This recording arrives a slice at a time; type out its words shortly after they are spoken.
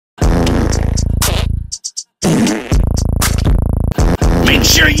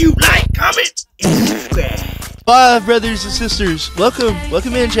sure you like, comment, and subscribe. Five brothers and sisters, welcome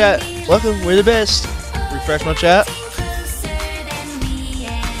in chat. Welcome, we're the best. Refresh my chat.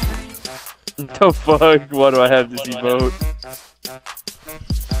 The fuck? Why do I have this emote?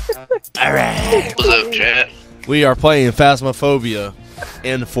 Alright. What's up, chat? We are playing Phasmophobia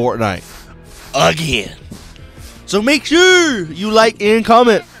in Fortnite again. So make sure you like and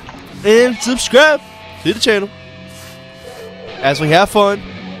comment and subscribe to the channel as we have fun.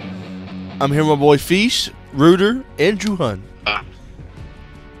 I'm here with my boy Feast, Rooter, and Juhan.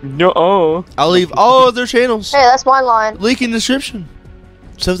 No. I'll leave all of their channels Hey, that's my line. link in the description.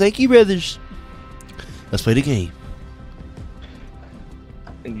 So thank you, brothers. Let's play the game.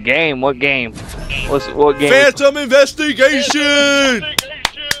 Game? What game? What game? Phantom Investigation!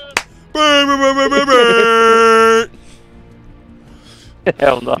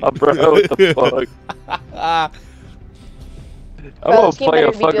 Hell no, bro. What the fuck? I'm gonna this game play a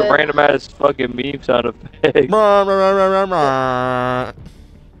better be fucking good. random ass fucking meme sound effect.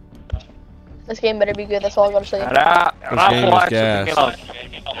 This game better be good, that's all I gotta say. game is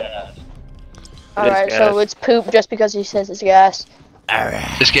gas. Alright, so it's poop just because he says it's gas.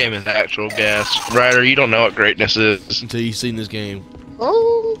 This game is actual gas. Ryder, you don't know what greatness is. Until you've seen this game.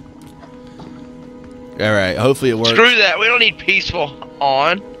 Ooh. Alright, hopefully it works. Screw that, we don't need peaceful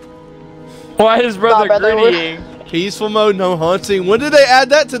on. Why is brother Nah, brother, grittying? Peaceful mode, no hunting. When did they add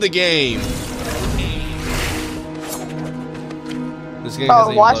that to the game? This game hasn't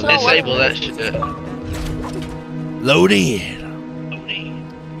even watch loaded. it. Disable that shit. Load in.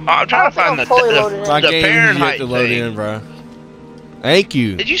 I'm trying to find the fully loaded in. My game you have Fahrenheit to load thing. in, bro. Thank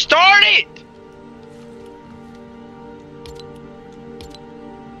you. Did you start it?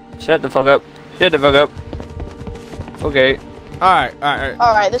 Shut the fuck up. Shut the fuck up. Okay. Alright.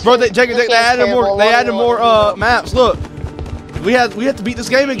 Alright, this Bro, game- they this game's added more. terrible. They added Loading, more loading. maps. Look, we have to beat this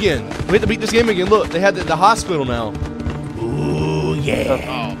game again. We have to beat this game again. Look, they had the hospital now. Ooh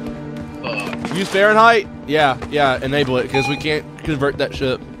yeah. Oh, fuck. Use Fahrenheit. Yeah. Enable it because we can't convert that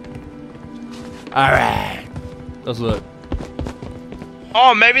ship. All right. Let's look.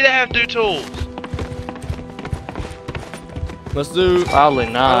 Oh, maybe they have new tools. Let's do. Probably I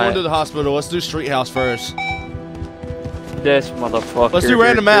don't not. want to do the hospital. Let's do Street House first. This motherfucker. Let's do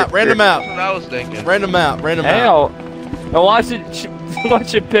random map. Random That's map. what I was thinking. Random map. Hell. Now why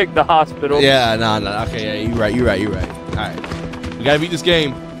should pick the hospital? Yeah. No. Okay. Yeah. You're right. All right. We gotta beat this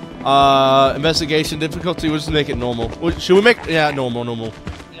game. Investigation difficulty. We'll just make it normal. Should we make? Yeah. Normal.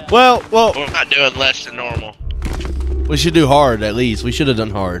 Well. We're not doing less than normal. We should do hard at least. We should have done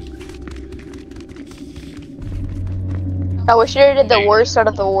hard. I wish you did the worst out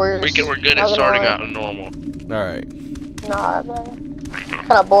of the worst. We're good Not at gonna starting lie. out in normal. All right. Nah,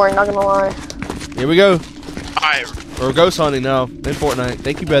 kinda boring, not gonna lie. Here we go. Alright, We're ghost hunting now in Fortnite.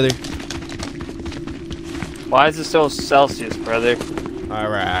 Thank you, brother. Why is it still Celsius, brother? All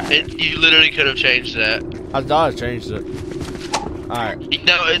right. you literally could have changed that. I thought I changed it. All right.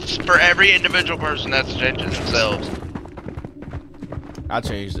 No, it's for every individual person that's changed it themselves. I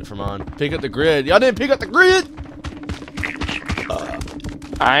changed it for mine. Pick up the grid. Y'all didn't pick up the grid.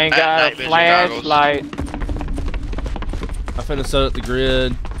 I ain't got night a vision flashlight. I finna set up the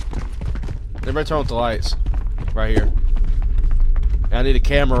grid. Everybody turn off the lights. Right here. And I need a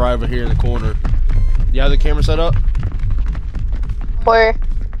camera right over here in the corner. You have the camera set up? Where?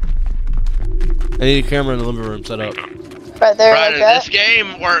 I need a camera in the living room set up. Right there, Right, like that? this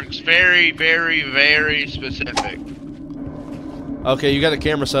game works very, very, very specific. Okay, you got the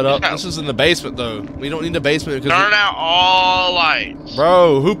camera set up. Yeah. This is in the basement though. We don't need the basement because Turn out all lights.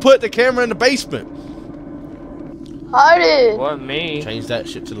 bro, who put the camera in the basement? I did. What, me? Change that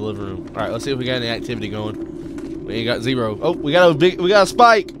shit to the living room. All right, let's see if we got any activity going. We ain't got zero. Oh, we got a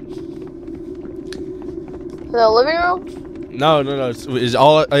spike. The living room? No. It's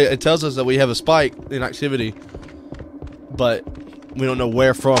all it tells us that we have a spike in activity, but we don't know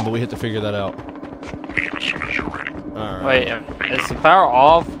where from. But we have to figure that out. All right. Wait, is the power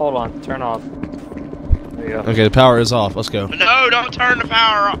off? Hold on, turn off. There you go. Okay, the power is off. Let's go. No, don't turn the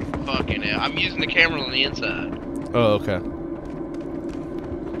power off. Fucking hell. I'm using the camera on the inside. Oh, okay.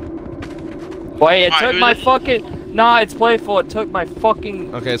 Wait, it Alright, took who's my it? fucking. Nah, it's playful. It took my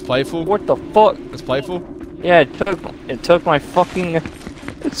fucking. Okay, it's playful. What the fuck? It's playful. Yeah, it took my fucking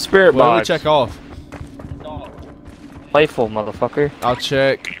spirit Well, let me box. check off. Playful, motherfucker. I'll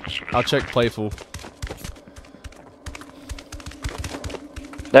check playful.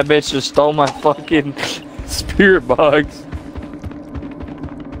 That bitch just stole my fucking spirit box.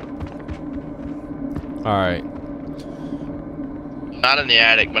 Alright. Not in the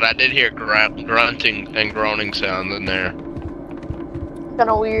attic, but I did hear grunting and groaning sounds in there. Kind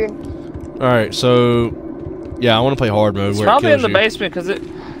of weird. All right, so yeah, I want to play hard mode. It's Where it probably in kills the you. basement because it.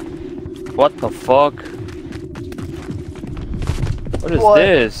 What the fuck? What is What?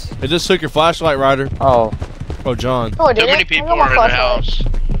 this? It just took your flashlight, Ryder. Oh, Oh, John. Oh, did Too many it? people I got are in my the flashlight.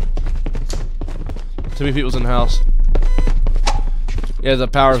 house. Too many people's in the house. Yeah, the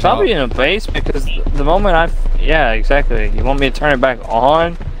power's it's probably out. in the basement because the moment I. Yeah, exactly. You want me to turn it back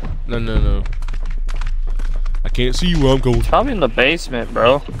on? No. I can't see you where I'm going. It's probably in the basement,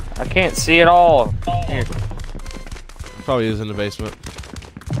 bro. I can't see it all. Here. Probably is in the basement.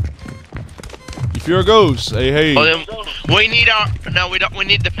 If you're a ghost, hey. Well, then we need our we don't. We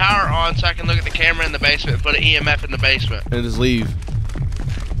need the power on so I can look at the camera in the basement and put an EMF in the basement. And just leave.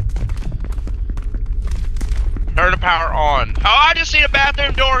 Turn the power on. Oh, I just see a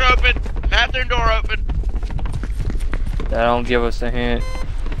bathroom door open. Bathroom door open. That don't give us a hint.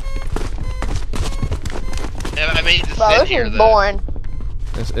 Yeah, I mean, it's Bro, in this here is though. boring.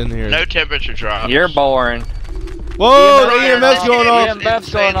 It's in here. No temperature drop. You're boring. Whoa, the EMF EMF's going off. EMF's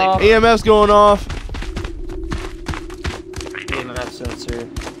going off. EMF's going off. EMF sensor.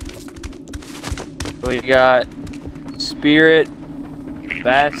 We got Spirit,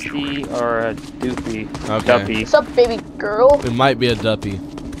 Basti, or a Doopy. Okay. Duppy. What's up, baby girl? It might be a duppy.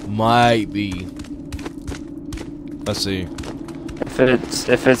 Might be. Let's see.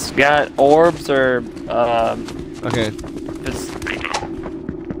 If it's got orbs or Okay. if it's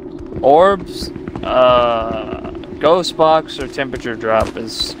orbs, ghost box or temperature drop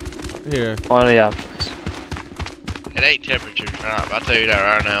is Here. one of the options. It ain't temperature drop. I'll tell you that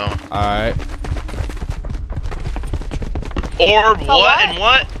right now. Alright. Orb, Oh, what what? and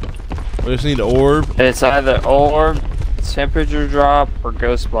what? We just need the orb. It's either orb, temperature drop, or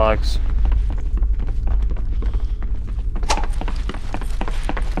ghost box.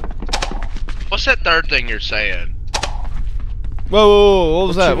 What's that third thing you're saying? Whoa, what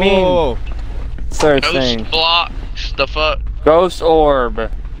was What that? you mean? Whoa. Third Ghost thing. blocks the fuck. Ghost orb.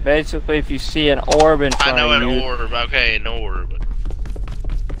 Basically, if you see an orb in I front know of an you, orb. Okay, an orb.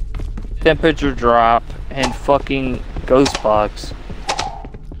 temperature drop, and fucking ghost box.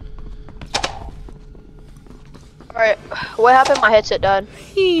 Alright, what happened? My headset died.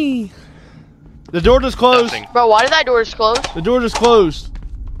 The door just closed. Nothing. Bro, why did that door just close? The door just closed.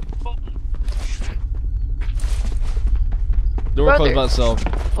 Door Brother. closed by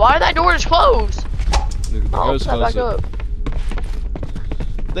itself. Why did that door just close? The Oh, ghost open that closed back it.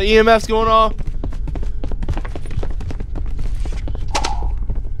 up. The EMF's going off.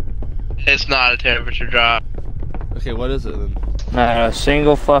 It's not a temperature drop. Okay, what is it then? Not a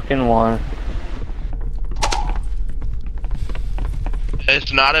single fucking one.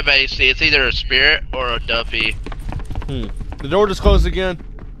 It's not a base. It's either a spirit or a duppy. The door just closed again.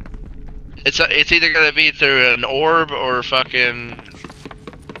 It's either gonna be through an orb or fucking.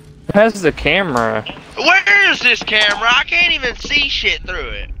 Who has the camera? Where is this camera? I can't even see shit through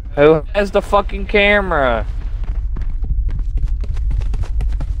it. Who has the fucking camera?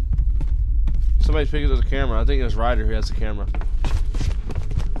 Somebody's picking up the camera. I think it's Ryder who has the camera.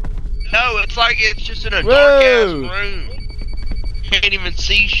 No, it's like it's just in a Whoa. dark ass room. Can't even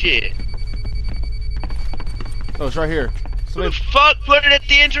see shit. Oh, it's right here. Who the Somebody, fuck put it at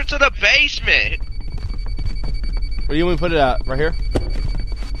the entrance of the basement? where do you want me to put it at? Right here?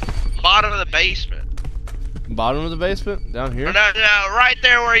 Bottom of the basement. Bottom of the basement? Down here? No, right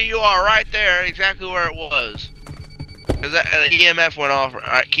there where you are. Right there, exactly where it was. Cause that EMF went off.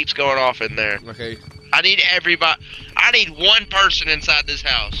 It keeps going off in there. Okay. I need everybody. I need one person inside this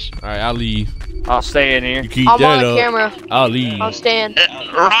house. Alright, I'll leave. I'll stay in here. You keep I'm that on the up. camera. I'll leave. I'm staying.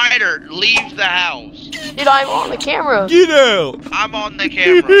 Ryder, leave the house. Dude, I'm on the camera. Get out! I'm on the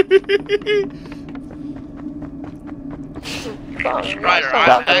camera. Ryder,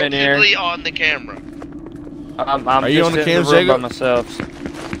 Stop I'm in here. actively on the camera. I'm Are you just on the in cam, the room by Jacob?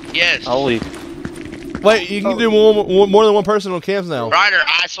 myself. Yes. I'll leave. Wait, you can do more than one person on cams now. Ryder,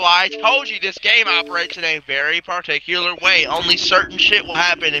 so I told you this game operates in a very particular way. Only certain shit will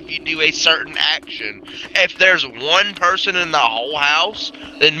happen if you do a certain action. If there's one person in the whole house,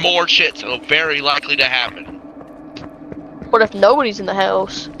 then more shit's very likely to happen. What if nobody's in the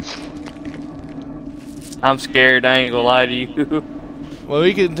house? I'm scared. I ain't gonna lie to you. Well,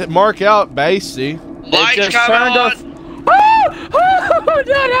 we can mark out base, see? Lights just come turned on. off. Oh,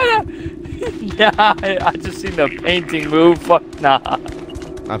 no. Yeah, I just seen the painting move. Fuck nah.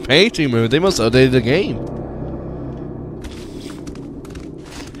 A painting move. They must have updated the game.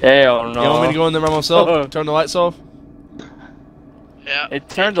 Hell no. You want me to go in there by myself? Turn the lights off? Yeah. It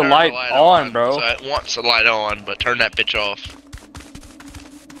turned You the light on, bro. So it wants the light on, but turn that bitch off.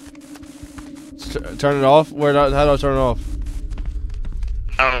 Turn it off? How do I turn it off?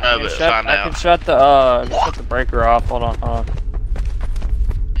 I don't know, but find I out. can shut the breaker off. Hold on.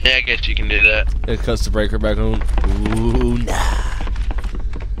 Yeah, I guess you can do that. It cuts the breaker back on. Ooh, nah.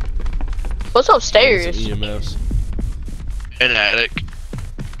 What's upstairs? EMFs. An attic.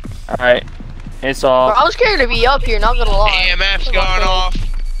 Alright. It's Bro, off. I was scared to be up here, not gonna lie. EMF's going off.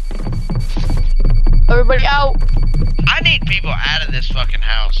 Everybody out. I need people out of this fucking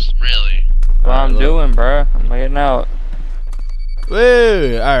house, really. What I'm doing, bro. I'm getting out.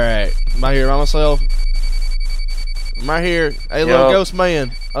 Woo! Alright. Am I here by myself? I'm right here. Hey, little Yo. ghost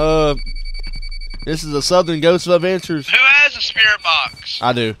man. This is the Southern Ghost Adventures. Who has a spirit box?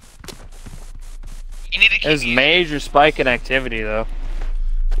 I do. You need to keep There's major spike in activity, though.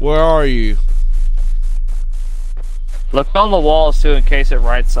 Where are you? Look on the walls, too, in case it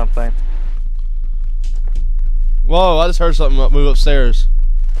writes something. Whoa, I just heard something move upstairs.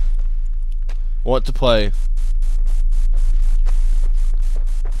 What to play?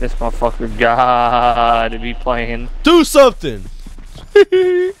 This motherfucker gotta be playing. Do something!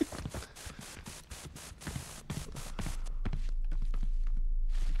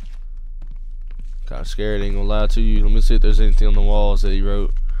 Kinda scared, ain't gonna lie to you. Let me see if there's anything on the walls that he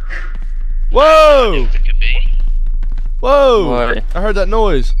wrote. Whoa! it could be. Whoa! What? I heard that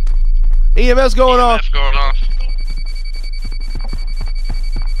noise. EMS going off. EMF going off.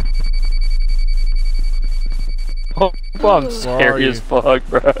 Oh, I'm scary you? as fuck,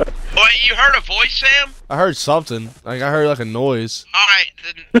 bro. Wait, you heard a voice, Sam? I heard something. Like I heard like a noise. Alright,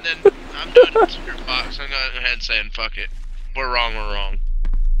 then I'm doing the spirit box. I'm going ahead and saying fuck it. We're wrong.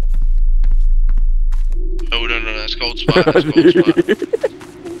 Oh, no, that's cold spot. That's cold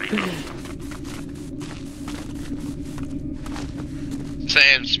spot.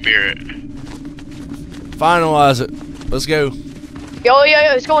 Saying spirit. Finalize it. Let's go. Yo,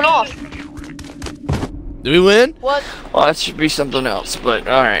 it's going off. Did we win? What? Well, that should be something else, but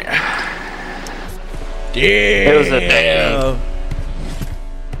alright. Yeah. It was a damn.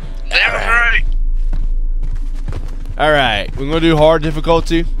 That was right. Alright, we're gonna do hard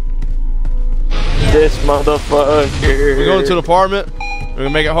difficulty. This motherfucker. We're going to the apartment. We're gonna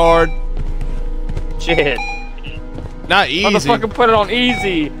make it hard. Shit. Not easy. Motherfucker put it on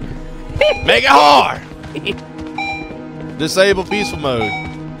easy. Make it hard. Disable peaceful mode.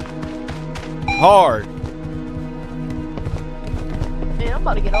 Hard. Man, I'm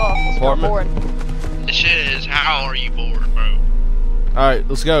about to get off. This is Apartment. boring. The shit is, how are you bored, bro? Alright,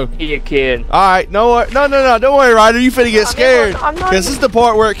 let's go. He a kid. Alright, no, don't worry, Ryder. You finna get scared. I'm not Because this is the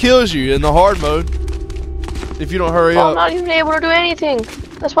part where it kills you in the hard mode. If you don't hurry I'm up. not even able to do anything.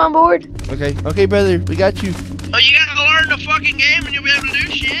 That's why I'm bored. Okay, brother, we got you. Oh, you gotta learn the fucking game and you'll be able to do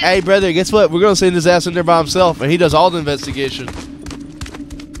shit? Hey, brother, guess what? We're gonna send his ass in there by himself, and he does all the investigation.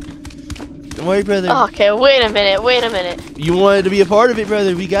 Don't worry, brother. Okay, wait a minute. You wanted to be a part of it,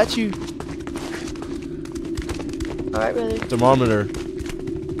 brother. We got you. Alright, brother. Thermometer.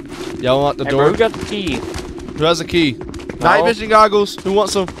 Y'all want the Hey, door? bro, who got the key? Who has the key? Night vision goggles. Who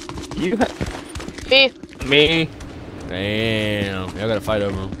wants some? You. Me. Me. Damn. Y'all gotta fight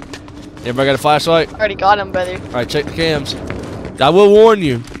over them. Everybody got a flashlight? Already got him, brother. Alright, check the cams. I will warn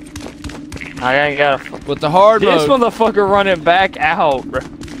you. I ain't got a. With the hard This mode. motherfucker running back out, bro.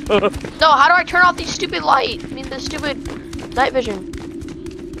 No, how do I turn off these stupid light? I mean, the stupid night vision.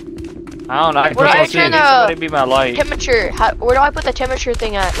 I don't know. I Where do I can't see turn it. Somebody be my light. Temperature. Where do I put the temperature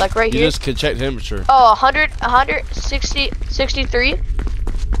thing at? Like right You here? just can check temperature. Oh, 100, 160, 63,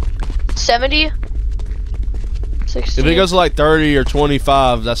 70, 60. If it goes to like 30 or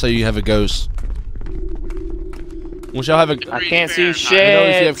 25, that's how you have a ghost. Once y'all have a... I can't see I know shit.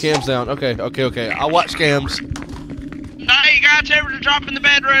 if you have cams down. Okay. I'll watch cams. Hey, you got temperature drop in the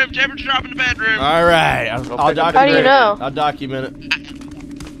bedroom. Temperature drop in the bedroom. Alright. I'll pick up document the How do you it. know? I'll document it.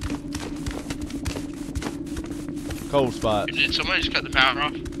 Cold spot. Did somebody just cut the power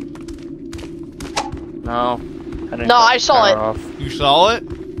off? No. didn't No, cut I the saw power it. off. You saw it?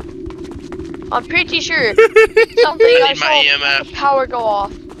 I'm pretty sure. Something I Need saw my EMF. the power go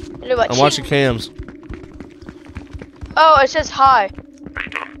off. And it went I'm watching ching. cams. Oh, it says hi.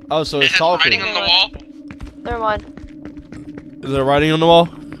 Oh, so It it's has talking. writing on the wall. Never mind. Is there writing on the wall?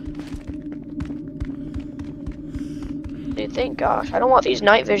 Dude, thank gosh. I don't want these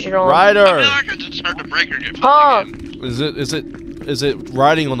night vision on. I feel Ryder! like I just heard the breaker get flipped Huh. again. Is it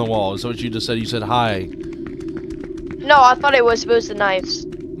writing on the wall? Is that what you just said? You said hi. No, I thought it was supposed to knives.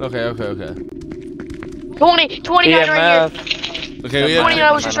 Okay. 20 guys right here. EMF. Okay, we 29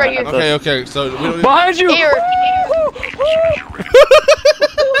 have, was just right here. okay, so we don't Behind you! Here.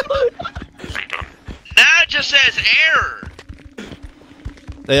 Now it just says error.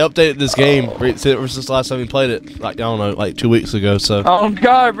 They updated this game since the last time we played it. Like, I don't know, like 2 weeks ago. So Oh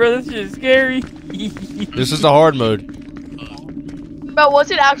god, bro, this is scary. this is the hard mode. Bro,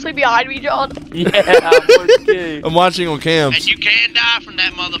 was it actually behind me, John? Yeah, I was kidding. I'm watching on cams. And you can die from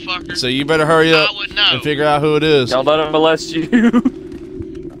that motherfucker. So you better hurry up I would know. and figure out who it is. Don't let him molest you.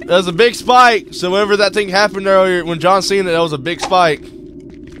 There's a big spike. So whenever that thing happened earlier, when John seen it, that was a big spike.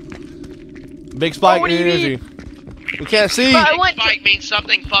 Big spike what in do you energy. We can't see. Bro, I went to- Spike means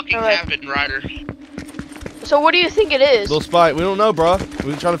something fucking Alright. happened, Ryder. So what do you think it is? Little spike. We don't know, bro.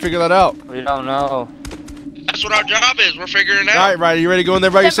 We're trying to figure that out. We don't know. That's what our job is. We're figuring it All out. right, Ryder, you ready to go in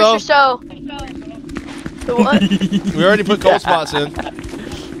there by Temperature, yourself? so. The what? We already put cold spots in.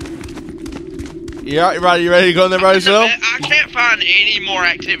 Yeah, Ryder, you ready to go in there by yourself? I can't find any more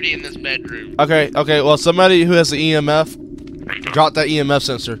activity in this bedroom. Okay. Well, somebody who has the EMF, drop that EMF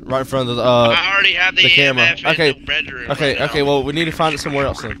sensor right in front of the I already have the, the camera. EMF Okay. in the bedroom. Okay, right okay, now. well, we need to find it somewhere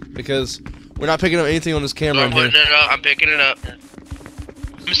else then, because we're not picking up anything on this camera in I'm here. putting it up. I'm picking it up.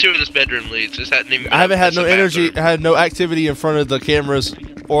 Let me see where this bedroom leads. This hasn't even. I haven't had it's no a energy, bathroom. I had no activity in front of the cameras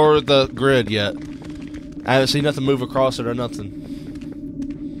or the grid yet. I haven't seen nothing move across it or nothing.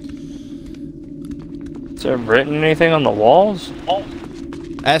 Is there written anything on the walls?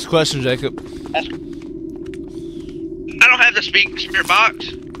 Ask questions, Jacob. I don't have the spirit box.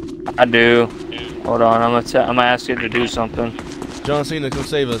 I do. Hold on, I'm gonna ask you to do something. John Cena, come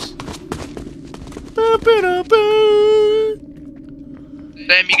save us.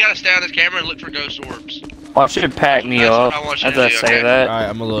 Sam, you gotta stay on this camera and look for ghost orbs. Watch it pack me That's up. what I want you As to I do, say okay? that. Alright,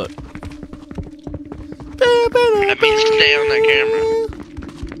 I'm gonna look. That means stay on that camera.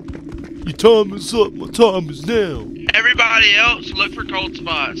 Your time is up, my time is now. Everybody else, look for cold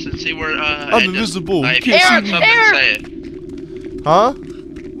spots and see where. I'm invisible. You If you can't find see something, me. say it. Huh?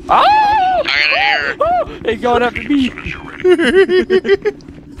 Oh! I got an error. It's going after me.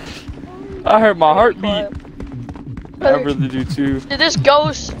 I heard my heartbeat. I really do too. Dude, this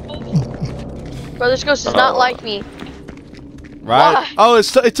ghost. Bro, this ghost does not like me. Right? Why? Oh,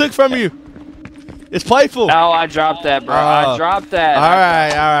 it took from you. It's playful. No, I dropped that, bro. Oh. I dropped that.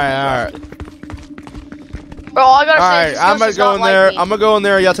 Alright. Bro, all I gotta say Alright, is this I'm ghost gonna does go not in there. like me. I'm gonna go in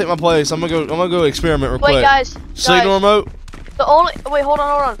there. Y'all take my place. I'm gonna go experiment real Wait, quick. guys. Signal remote. The only wait, hold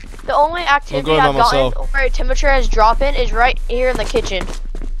on. The only activity going by I've gotten myself. where temperature has dropped in is right here in the kitchen.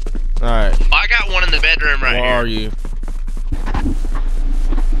 Alright. I got one in the bedroom right Where here. are you?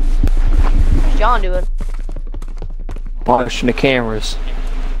 What's John doing? Watching the cameras.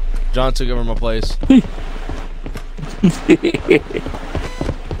 John took over my place.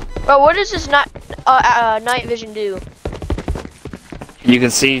 Bro, what does this night vision do? You can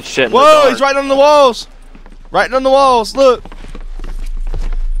see shit in the Whoa, dark. he's right on the walls. Right on the walls. Look.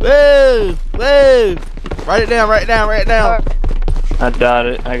 Whoa. Write it down. Or, I got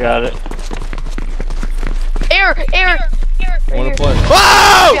it. air! Wanna Right play? here.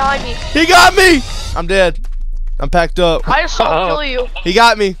 Whoa! Behind me. He got me. I'm dead. I'm packed up. I just saw him kill you. He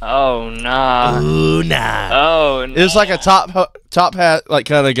got me. Oh nah. Ooh, nah. Oh no. It's like a top hat like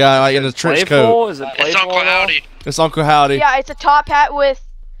kind of guy, like in a trench coat. Playful? Is it It's playful? Uncle at all? Howdy. It's Uncle Howdy. Yeah, it's a top hat with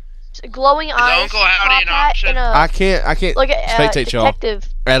glowing eyes. Uncle Howdy top an hat option? and a I can't like a spectate y'all detective.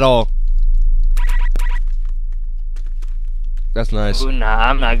 at all. That's nice. Ooh, nah,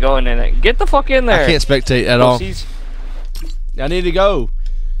 I'm not going in it. Get the fuck in there. I can't spectate at all. Pussies. I need to go.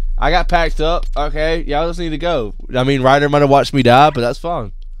 I got packed up. Okay, y'all just need to go. I mean, Ryder might have watched me die, but that's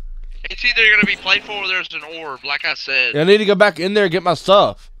fine. It's either gonna be playful or there's an orb, like I said. I need to go back in there and get my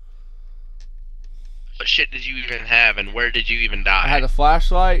stuff. What shit did you even have, and where did you even die? I had a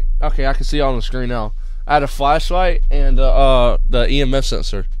flashlight. Okay, I can see on the screen now. I had a flashlight and the EMF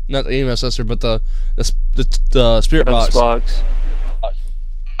sensor. Not the EMF sensor, but the spirit box. Xbox.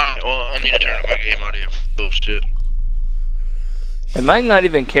 Alright, well, I need to turn up my game audio. Bullshit. It might not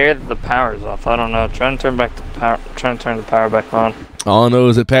even care that the power's off. I don't know. Trying to turn the power back on. All I know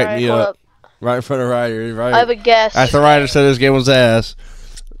is it packed Alright, me hold up right in front of Ryder. Right I have a guess. after Ryder said his game was ass.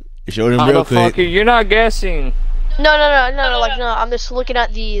 You showed him real quick. Motherfucker, you're not guessing. No, I'm just looking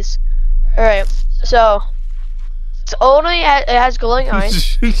at these. Alright, so it's only it has glowing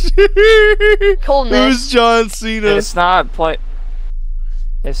eyes. Coldness. Who's John Cena? It's not play.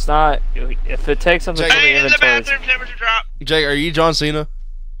 It's not. If it takes something from the Hey, in the inventory, bathroom, temperature drop. Jake, are you John Cena?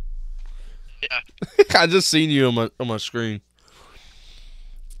 Yeah. I just seen you on my screen.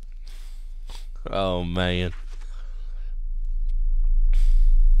 Oh man.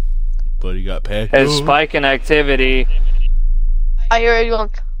 Buddy got packed. it's up. spiking activity. I hear it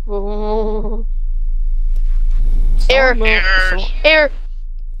going. Air, Errors. air.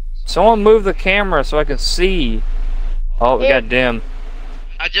 Someone move the camera so I can see. Oh, we Here. got dim.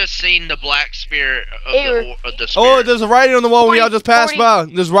 I just seen the black spirit of the spirit. Oh, there's a writing on the wall when y'all just passed 40. by.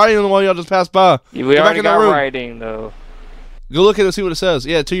 There's writing on the wall y'all just passed by. We Get back already in that got room. writing though. Go look at it and see what it says.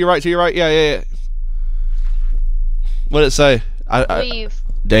 Yeah, to your right, to your right. Yeah. What did it say? Leave.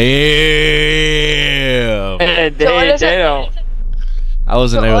 Damn. Damn. I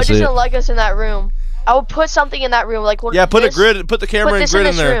wasn't able It to see it. doesn't like us in that room. I will put something in that room, like Yeah, put a this- grid. Put the camera and this grid in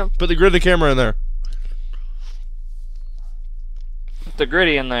in this there. room. Put the grid and camera in there. Put the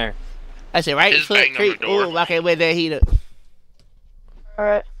gritty in there. I said right Just bang on the door. walking with that heater. All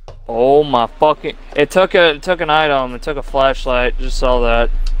right. Oh my fucking! It took an item. It took a flashlight. Just saw that.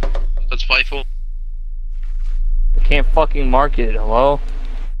 That's playful. I can't fucking mark it. Hello?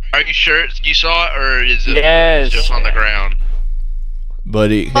 Are you sure you saw it, or is it Yes. just on the ground?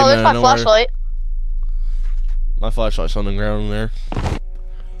 Buddy, Oh, there's my flashlight. My flashlight's on the ground in there.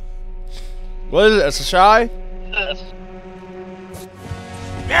 What is it? It's a shy?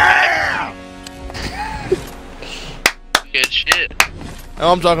 Good shit.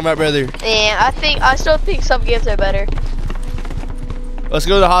 Oh, I'm talking about, brother. Yeah, I still think some games are better. Let's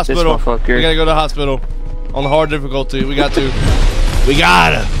go to the hospital. motherfucker. We gotta go to the hospital. On the hard difficulty. We got to. We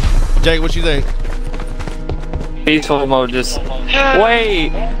gotta. Jake, what you think? Peaceful mode. Just wait.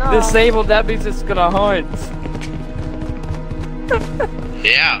 No. Disabled. That means it's gonna hunt.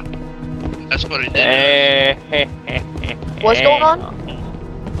 Yeah. That's what it did. What's going on?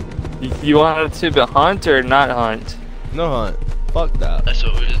 You want it to be hunt or not hunt? No hunt. Fuck that. That's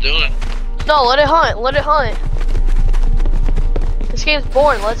what we was doing. No, let it hunt. Let it hunt. This game's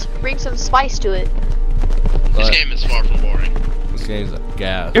boring. Let's bring some spice to it. This But game is far from boring. this game's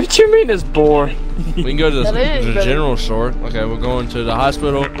gas. What you mean it's boring? We can go to That is, the brother. general store. Okay, we're going to the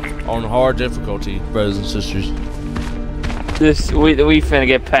hospital on hard difficulty, brothers and sisters. We finna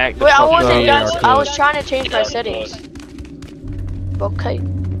get packed. the Wait, I fuck wasn't. up. Yeah, I was trying to change my settings. Okay.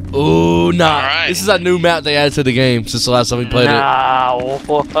 Ooh, nah. Alright. This is a new map they added to the game since the last time we played Nah,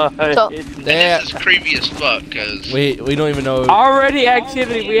 what? So- it. And Yeah, this is creepy as fuck, cause we don't even know. Already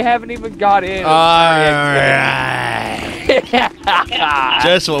activity. We haven't even got in. Alright.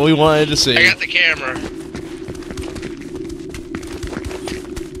 Just what we wanted to I see. got the camera.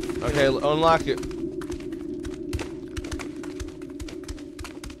 Okay, unlock it.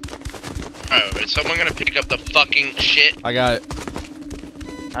 Oh, is someone gonna pick up the fucking shit? I got it.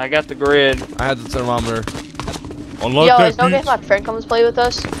 I got the grid. I had the thermometer. Unlock Yo, that it's okay if bitch. my friend comes play with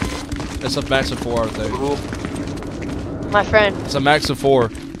us? It's a max of 4, I think. My friend. It's a max of 4.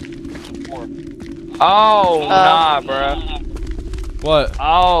 Oh, nah, bruh. What?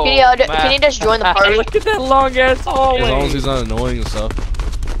 Oh. Can you just join the party? Look at that long ass hallway. As long as he's not annoying and stuff.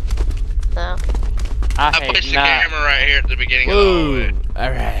 No. I I placed hate the not. camera right here at the beginning of the Woo! hallway.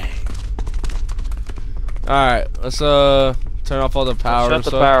 Alright. Alright, let's turn off all the power Shut and the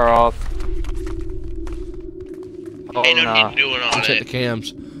stuff. power off. Oh, Ain't no nah. need doing all Check the that.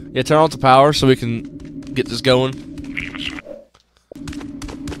 cams. Yeah, turn off the power so we can get this going.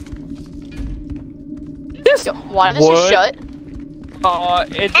 Yo, why does What? this shut?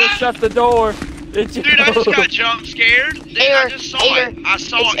 It just shut the door. It just Dude, I just got jump scared. Dude, I Error, just saw error. it. I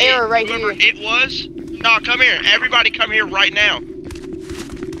saw It's it. error right Remember here. it was? No, come here. Everybody come here right now. I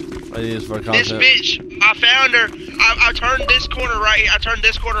need this for This content. bitch, I found her. I turned this corner right here. I turned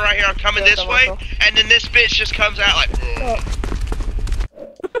this corner right here. I'm coming this way. And then this bitch just comes out like,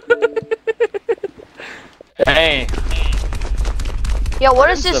 Hey, Yo, what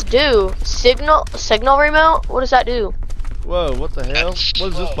does is this do? Signal remote? What does that do? Whoa, what the hell? What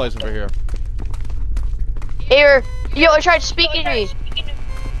is this place over here? Here. Yo, it tried speaking to me.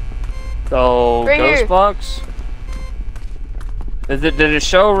 so Right ghost here. box. Did it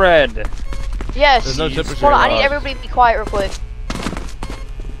show red? Yes. There's no temperature. Hold on, I need allowed. everybody to be quiet real quick.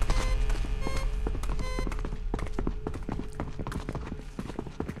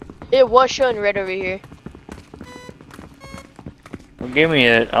 It was showing red over here. Well, give me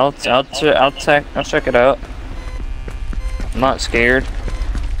it. I'll check it out. I'm not scared.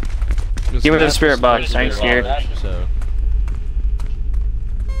 Just Give me the map spirit is box, supposed to I ain't be scared. large, so.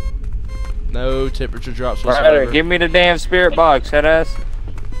 No temperature drops Ryder, whatsoever. give me the damn spirit box, head ass.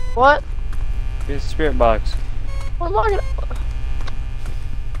 What? Give me the spirit box. What am I gonna...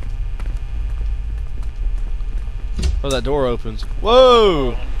 Oh, that door opens.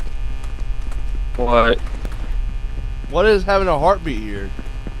 Whoa! What? What is having a heartbeat here?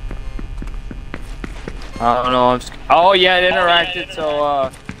 I don't know. Oh yeah, it interacted.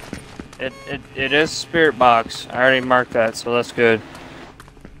 So it is spirit box. I already marked that, so that's good.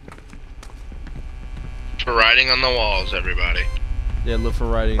 for writing on the walls, everybody. Yeah, look for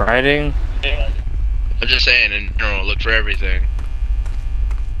writing. Writing. I'm just saying, in general, look for everything.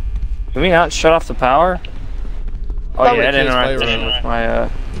 Can we not shut off the power? Oh Probably yeah, it kids play interacted around. with my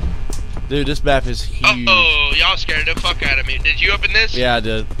Dude, this map is huge. Oh, y'all scared the fuck out of me. Did you open this? Yeah, I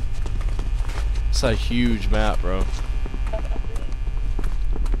did. It's a huge map, bro.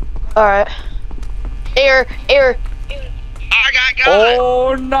 Alright. Air. I got God.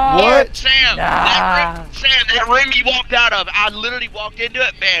 Oh no! What? Sam, Nah. that room you walked out of, I literally walked into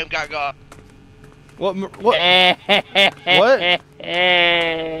it, bam, got God. What? What?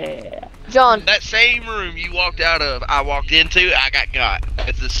 John. That same room you walked out of, I walked into, I got.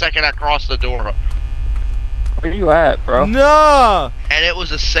 It's the second I crossed the door. Where you at, bro? Nah! And it was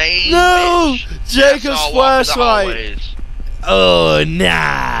the same No! bitch Jacob's I saw walking the flashlight! hallways. Oh,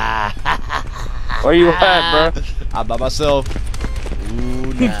 nah! Where you at, bro? I'm by myself.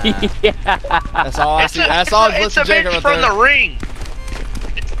 Ooh, nah. Yeah. That's all I see. That's all I It's a listen to Jacob bitch right from there. the ring.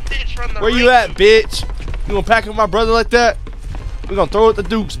 It's a bitch from the Where ring. you at, bitch? You gonna pack with my brother like that? We gonna throw it at the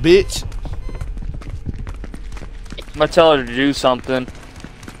Dukes, bitch. I'm gonna tell her to do something.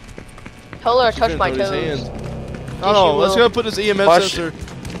 Tell her to touch She's my gonna throw his toes. hands. Yes, Hold on, you let's will. go put this EMF Watch- sensor.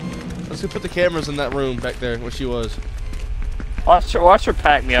 Let's go put the cameras in that room back there where she was. Watch her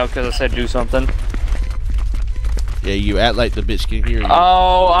pack me up because I said do something. Yeah, you act like the bitch can hear you.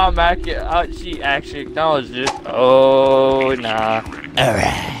 Oh, I'm actually. She actually acknowledged it. Oh, nah.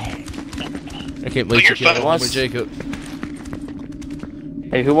 Alright. I can't believe Your you killed phone. with Jacob.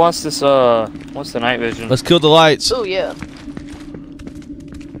 Hey, who wants this? What's the night vision? Let's kill the lights. Oh yeah.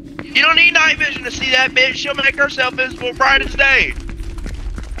 You don't need night vision to see that bitch. She'll make herself visible bright as day.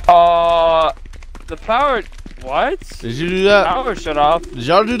 The power. What? Did you do that? Power shut off. Did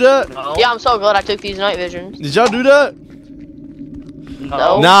y'all do that? No. Yeah, I'm so glad I took these night visions. Did y'all do that?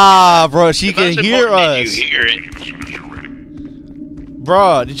 No. Nah, bro, she The can most hear important, us. did you hear it?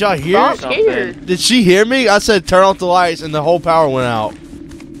 Bro, did y'all hear I'm it? Something. scared. Did she hear me? I said turn off the lights and the whole power went out.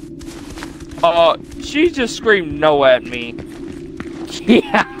 She just screamed no at me.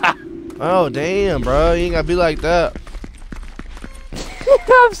 Yeah. Oh, damn, bro. You ain't gotta be like that.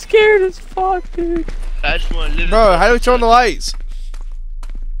 I'm scared as fuck, dude. I just want to live. Bro, how do we turn on the lights?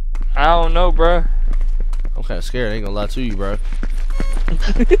 I don't know, bro. I'm kinda scared. I ain't gonna lie to you, bro.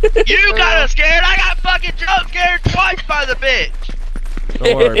 You got us scared. I got fucking jump scared twice by the bitch.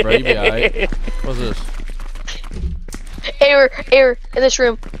 Don't worry, bro. You be alright. What's this? Air in this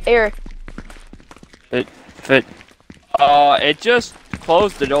room. Air. It just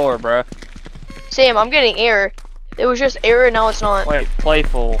closed the door, bro. Sam, I'm getting air. It was just air and now it's not. Wait,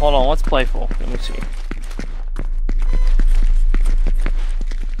 playful. Hold on, what's playful? Let me see.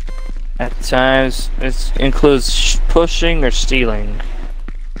 At times, it includes pushing or stealing.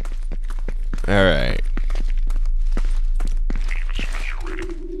 Alright.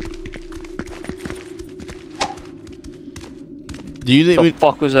 Do you think What the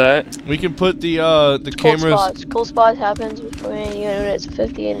fuck was that? we can put the Cold cameras? spots. Cold spots happens when you know it's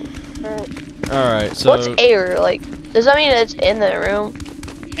 50 and. Alright, so What's air? Like, does that mean it's in the room?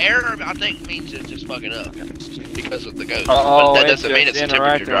 Error, I think, means it's just fucking up because of the ghost. Oh, but that it doesn't mean just it's a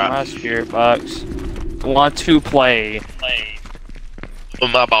temperature interacted with my drop. spirit box. Want to play?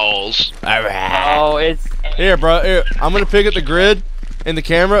 With my balls. Alright. Oh, it's Here, bro. Here, I'm gonna pick up the grid and the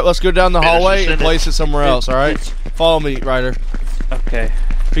camera. Let's go down the Finish hallway the and place it somewhere else. All right. it's- Follow me, Ryder. okay.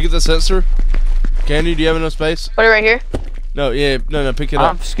 Pick up the sensor. Candy, do you have enough space? Put it right here. No. Yeah. No. Pick it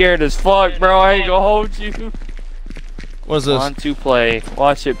up. I'm scared as fuck, bro. I ain't gonna hold you. What's this? Want to play?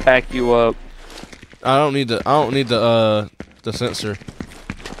 Watch it pack you up. I don't need the sensor.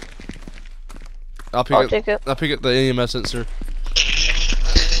 I'll I'll take it. pick up the EMS sensor.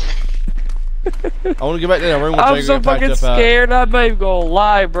 I want to get back to that room with I'm Jacob so and packed fucking up at. scared. I'm not even gonna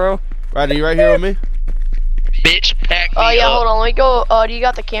lie, bro. Ryder, you right here with me? Bitch, pack me Oh yeah, up. hold on. Let me go. Do you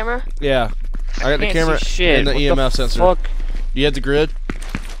got the camera? Yeah. I got the Can't camera see shit. and the What EMF sensor. Fuck? You have the grid?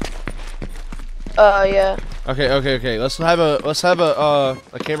 Yeah. Okay. Let's have a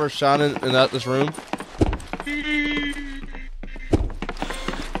camera shining in this room.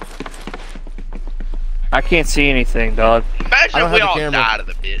 I can't see anything, dog. I Imagine don't if we have the all camera. died of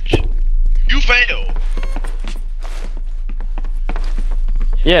the bitch. You failed.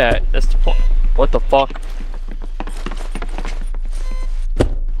 Yeah, that's the point. What the fuck?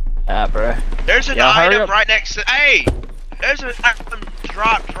 Ah, bro. There's an Yeah, hurry item up. right next to. Hey, there's an item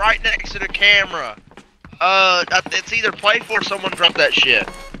dropped right next to the camera. It's either playful or someone dropped that shit.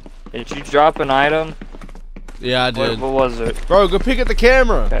 Did you drop an item? Yeah, I did. What was it? Bro, go pick up the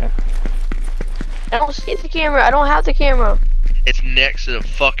camera. Okay. I don't see the camera. I don't have the camera. It's next to the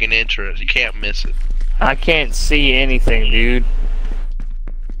fucking entrance. You can't miss it. I can't see anything, dude.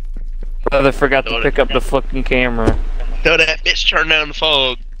 Brother forgot to Don't pick up the fucking camera. Tell that bitch turn down the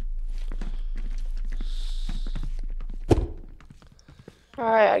fog.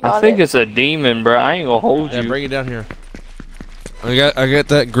 Alright, I got I think it. it's a demon, bro. I ain't gonna hold Yeah, you. bring it down here. I got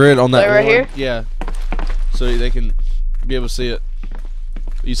that grid on that Like right one. here? Yeah. So they can be able to see it.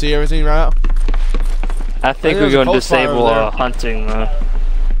 You see everything right now? I think there's we're a gonna cold spot disable over there. hunting though. Is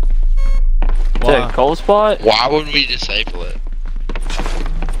Why? that a cold spot? Why would we disable it?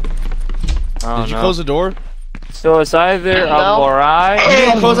 I don't Did you know. close the door? So it's either a No. Morai. You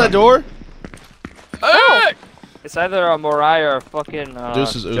didn't close that door? It's either a Morai or a fucking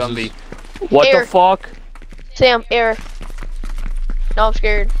Deuces, oozes. Jumbie. What Here. the fuck? Sam, air. No, I'm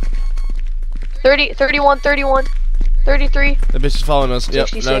scared. 30, 31, 31, 33. That bitch is following us. Yep.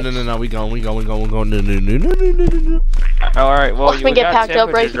 66. No. We going. No. Alright, well, Let you me get got packed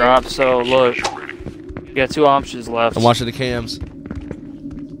up right temperature drop, so look. You got 2 options left. I'm watching the cams.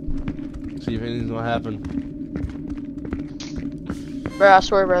 See if anything's gonna happen. Bro, I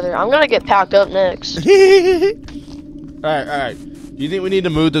swear, brother. I'm gonna get packed up next. Alright. Do you think we need to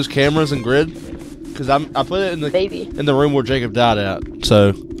move those cameras and grid? Cause I put it Maybe. in the room where Jacob died at.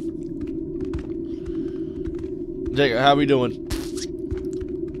 So Jacob, how we doing?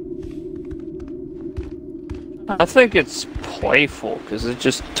 I think it's playful, because it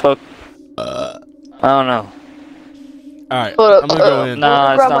just took... I don't know. Alright, Hold up, I'm gonna go in.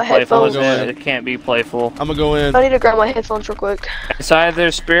 Nah, it's grab my not playful. headphones. It can't be playful. I'm gonna go in. I need to grab my headphones real quick. It's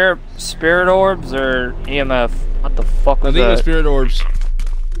either spirit orbs or EMF. What the fuck I was think it was that? spirit orbs.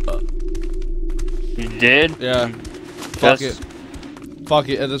 You did? Yeah. Fuck Yes. it. Fuck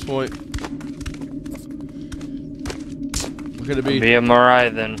it at this point. What could it be? Be a Morai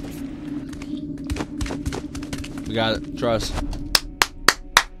then. We got it. Trust.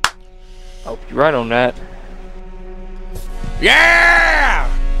 Oh, you're right on that. Yeah!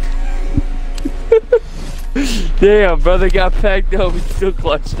 Damn, brother got packed up. He still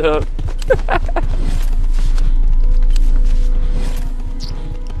clutched up.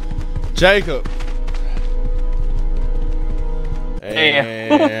 Jacob.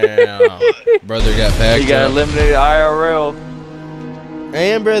 Damn. Brother got packed He got up. eliminated IRL.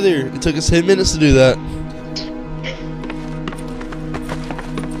 And brother, it took us 10 minutes to do that.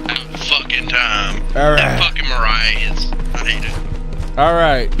 That fucking time. All That right. fucking Mariah is. I hate it. All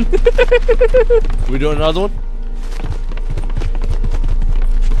right. We doing another one?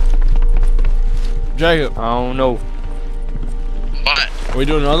 Jacob, I don't know. What? are we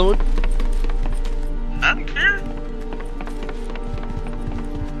doing another one? I don't care.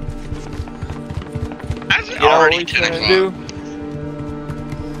 How's it You know what already we 10 gonna o'clock? do?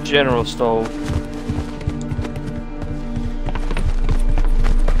 General stove.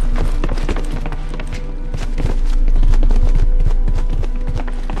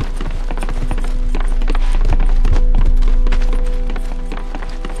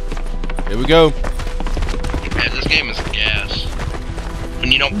 Here we go. Man, this game is gas.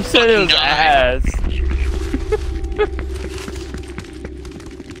 When you don't You said it was fucking die. ass.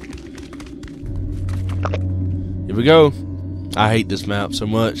 Here we go. I hate this map so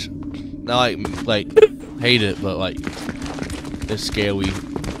much. Not like hate it, but like it's scary.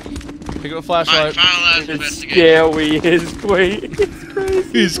 Pick up a Alright, flashlight. finalize It's investigation. scary. It's great.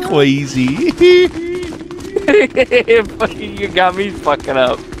 He's crazy. Fucking, you got me fucking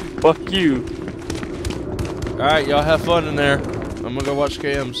up. Fuck you. All right, y'all have fun in there. I'm gonna go watch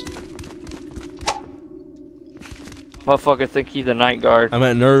cams. Motherfucker think he's the night guard. I'm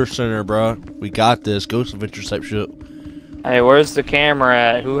at Nerve Center, bro. We got this. Ghost Adventure type shit. Hey, where's the camera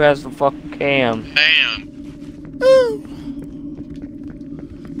at? Who has the fucking cam? Bam.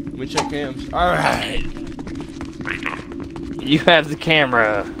 Let me check cams. All right. You have the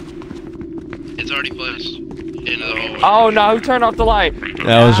camera. It's already placed into the hallway. Oh no, who turned off the light?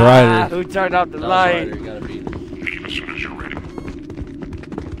 That was Ryder. Who turned off the That was light? Ryder. Gotta be.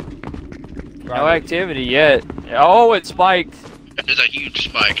 No activity yet. Oh, it spiked. There's a huge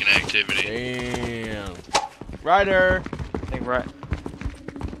spike in activity. Damn. Ryder. I think right.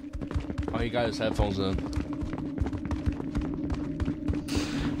 Oh, he got his headphones in.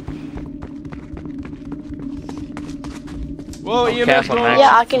 Whoa, Oh, EMS Kappa, going Max. off.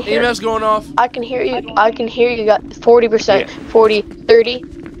 Yeah, I can hear. EMS going off. I can hear you. I can hear you. Got 40%, 40, 30,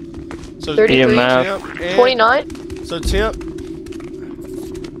 So 33, EMF. temp and- 29. So temp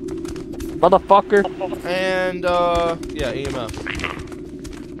Motherfucker. and yeah, EMF.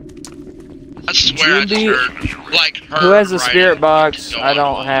 I swear I just Judy- heard, like, her Who has the right spirit in- box? going I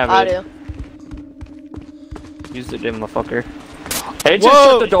don't on. have I it. do. Use it, motherfucker. Hey, just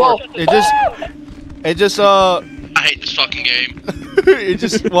Whoa! shut the door. It just I hate this fucking game. it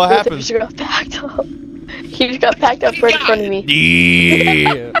just what He happened? just got packed up. He just got packed up right in front of me.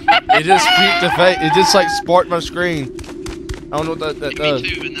 Yeah. It just peeked the face. It just like sparked my screen. don't know what that Me does.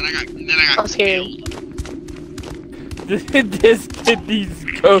 too, and then I got I'm scared. killed. These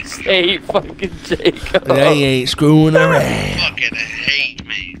ghosts hate fucking Jacob. They ain't screwing around. Fucking hate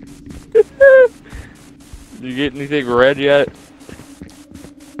me. You get anything red yet?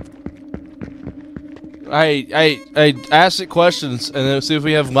 Hey, ask it questions and then see if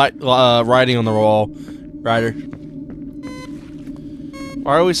we have writing on the wall. Ryder.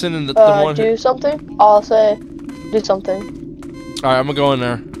 Why are we sending the one? Do something? I'll say, do something. Alright, I'm gonna go in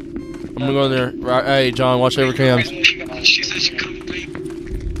there. I'm gonna go in there. Right, hey, John, watch over cams. She said she couldn't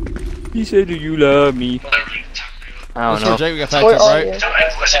wait. He said, "Do you love me?" I don't know. Jake, we got packed Where up, are right? you?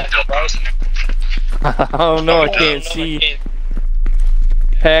 I don't know. I can't see.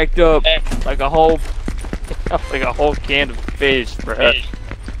 Packed up like a whole can of fish, bro.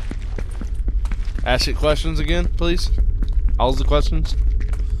 Ask it questions again, please. All the questions.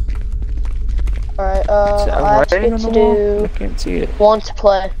 Alright, I'm I asked writing you on the to wall. do I can't see it. want to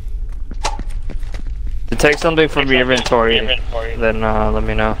play. To take something from your inventory, then let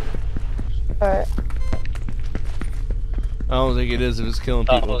me know. Alright. I don't think it is if it's killing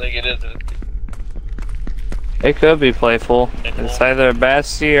people. It could be playful. It's either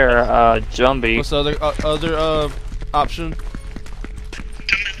Basti or Jumbie. What's the other option?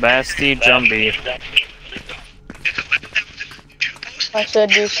 Basti, Jumbie. I should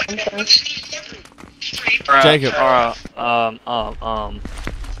do something. Jacob.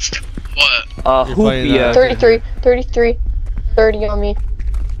 What? You're playing, Hoopia. 33, 30 on me.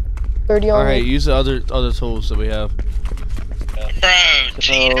 30 on Alright, me. use the other tools that we have. Bro,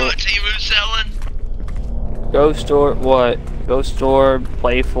 do you know what Timu's selling? Ghost Orb, what? Ghost Orb,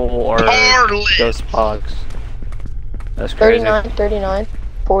 Playful, or Hardly. Ghost Pogs? That's crazy. 39,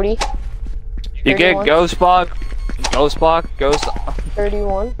 40, You get 31. Ghost Pog, Ghost Pog, Ghost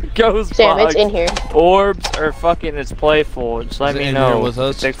 31. Ghost Sam, Pogs, it's in here. Orbs, or fucking it's Playful. Just let Is it me in know. here with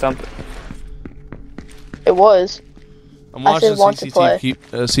us? Take something. It was. I'm I watching said want to play.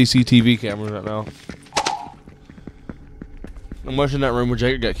 CCTV cameras right now. I'm watching that room where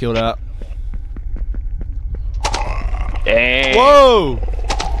Jacob got killed out. Dang. Whoa!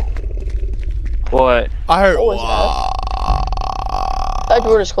 What? I heard. What was that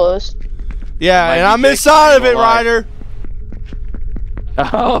door is closed. Yeah, Might and be I'm Jacob inside of it, still alive. Ryder.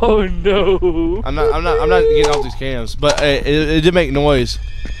 Oh no. I'm not getting off these cams, but it did make noise,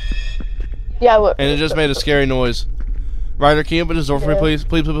 Yeah, what? and it just made a scary noise. Ryder, can you open this door for me, Yeah. please?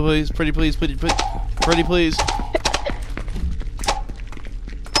 Please, please, please, pretty, please, pretty, pretty, please.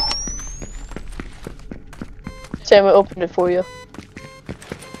 Sam, I opened it for you.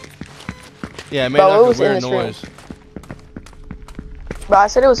 Yeah, it made Bro, like what a was in weird this room? noise. But I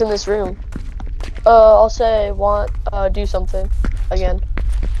said it was in this room. I'll say want do something again.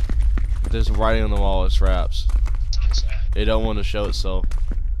 There's writing on the wall. It's raps. It don't want to show itself.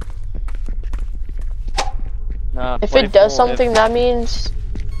 Nah, If it does Playful, something, that means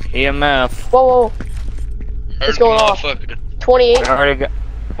EMF. whoa. What's going on? Motherfucker. 28,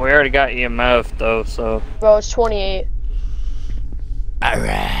 We already got EMF though, so bro. It's 28. Alright.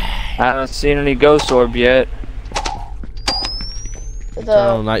 I haven't seen any Ghost Orb yet. Turn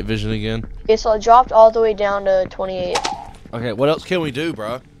on The night vision again. it's dropped all the way down to 28. Okay, what else can we do,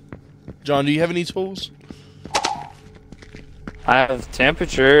 bro? John, do you have any tools? I have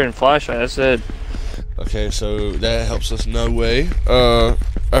temperature and flashlight. That's it. Okay, so that helps us no way.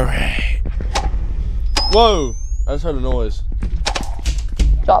 Alright. Whoa! I just heard a noise.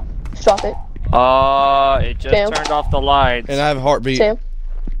 Stop it, It just Sam? turned off the lights. And I have a heartbeat. Sam.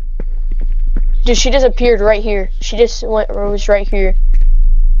 Dude, she just appeared right here. She just was right here.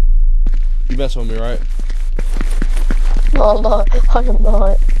 You messing with me, right? No, I'm not. I am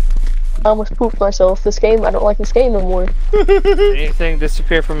not. I almost pooped myself. This game, I don't like this game no more. Did anything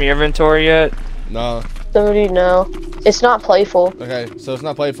disappear from your inventory yet? Nah. Somebody, no. It's not playful. Okay, so it's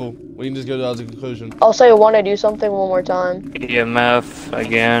not playful. We can just go to the other conclusion. I'll say I want to do something one more time. EMF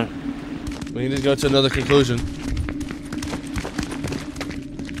again. We can just go to another conclusion.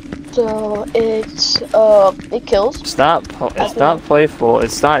 So it's it kills. It's not playful.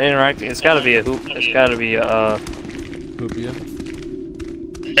 It's not interacting. It's gotta be a hoop. It's gotta be Hoopia.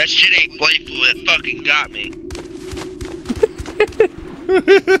 That shit ain't playful. It fucking got me.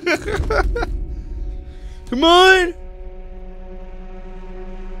 Come on!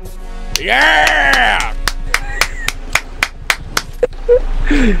 Yeah!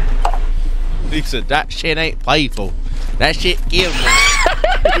 He said that shit ain't playful. That shit kills me.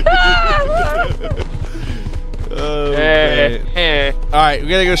 Oh, man. Alright, we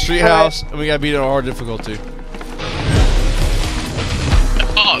gotta go to Street House and we gotta beat it on hard difficulty.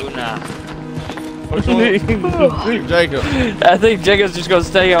 Oh, Nah. Which one? Jacob. I think Jacob's just gonna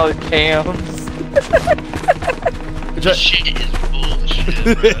stay on cams. This shit is bullshit.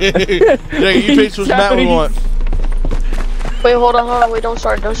 Jacob, you pick which map we want. Wait, hold on, wait, don't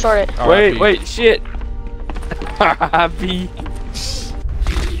start it. Wait, shit. R.I.P.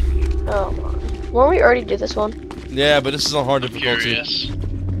 Oh, won't we already do this one? Yeah, but this is on hard I'm difficulty. curious.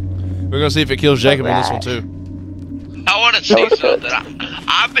 We're gonna see if it kills Jacob in this one too. I want to see something.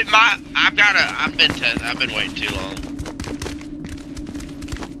 I've been waiting too long.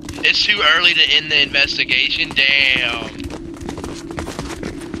 It's too early to end the investigation. Damn.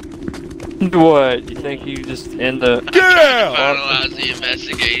 What? You think you just end the? Get out! Finalize the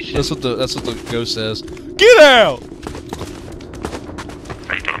investigation. That's what the ghost says. Get out!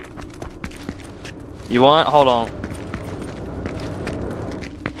 You want? Hold on.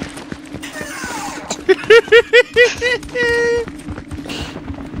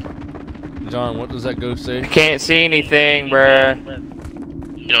 John, what does that ghost say? I can't see anything, bruh.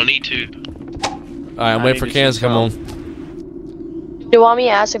 You don't need to. Alright, I'm waiting for cams to come on. Do you want me to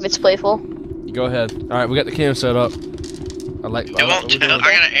ask if it's playful? Go ahead. Alright, we got the cam set up. I like It won't what we're tell. doing.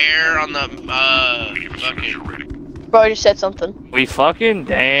 I got an error on the fucking. Bro, I just said something. We fucking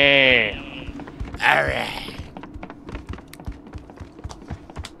damn. Alright.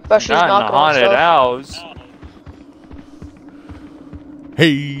 Bro, she's Not in the knocking on haunted stuff. house.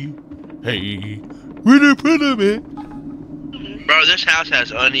 Hey, where the put him at? Bro, this house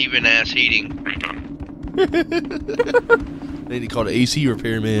has uneven ass heating. They need to call the AC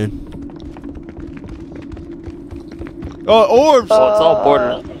repairman. Oh, orbs! So it's all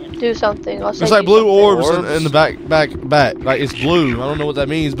border. Do something. I'll It's send like you blue something. orbs, Orbs? In the back. Like it's blue. I don't know what that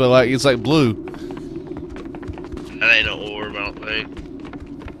means, but like it's like blue. That ain't no orb, I don't think.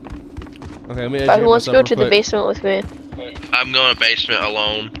 Okay, let me Alright, who wants to go to the base? basement with me? I'm going to basement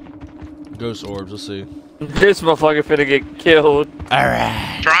alone. Ghost orbs. Let's see. This motherfucker finna get killed. All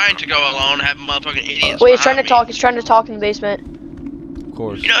right. Trying to go alone, having motherfucking idiots. Wait, it's trying to behind talk. me. It's trying to talk in the basement. Of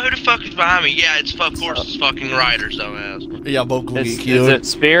course. You know who the fuck is behind me? Yeah, it's of course it's fucking Riders, dumbass. Yeah, both gonna Is get killed. it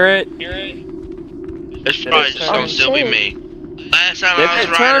Spirit? It's probably just gonna still be me. Last time Did I it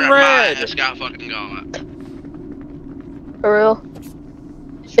was turn Rider, my red? ass got fucking gone. For real.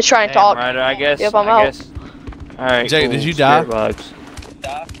 It's trying to talk. Right, I guess. Yep, I'm I out. guess. Alright. Jake, cool. did you die? Spirit box.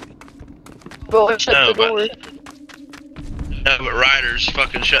 Bro, shut No, the door. No, but Riders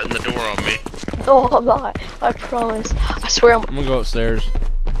fucking shutting the door on me. No, I'm not. I promise. I swear, I'm gonna go upstairs.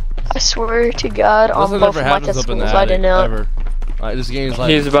 I swear to God, on Nothing both ever of my happens up in the testicles, I attic, did not. ever. Like this game's like.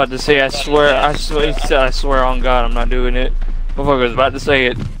 He's about to say, I swear on God, I'm not doing it. Motherfucker was about to say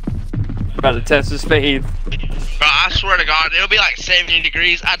it. About to test his faith. Bro, I swear to God, it'll be like 70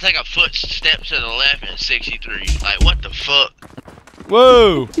 degrees. I take a footstep to the left and it's 63. Like, what the fuck?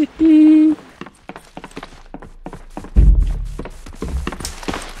 Whoa!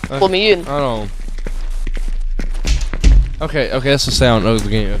 Pull me in. Hold on. Okay, that's the sound of the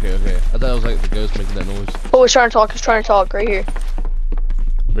game. Okay. I thought it was like the ghost making that noise. Oh, it's trying to talk. It's trying to talk right here.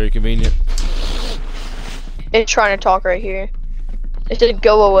 Very convenient. It's trying to talk right here. It said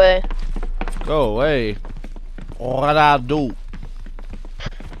go away. Go away. What I do?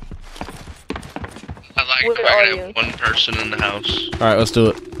 I like Where if I are could you? have one person in the house. Alright, let's do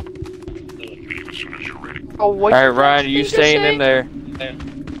it. Oh, what? Alright, Ryan, you Did you staying say? in there.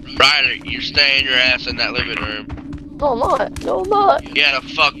 Ryder, you're staying your ass in that living room. No, I'm not. No, I'm not. Yeah, the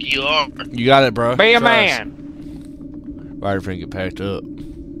fuck you are. You got it, bro. Be a Trust. man. Ryder finna get packed up.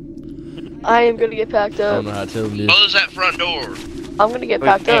 I am gonna get packed I up. don't know how to tell him this. Close that front door. I'm gonna get We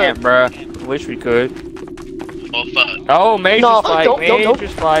packed can't, up. bruh. Wish we could. Well, fuck. Oh, major No, spike, don't, major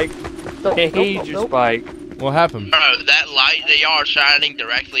spike, Nope, major nope. spike. What happened? Bro, that light they are shining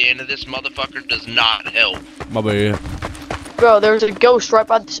directly into this motherfucker does not help. My bad. Bro, there's a ghost right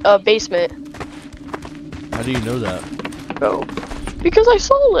by the basement. How do you know that? Bro, because I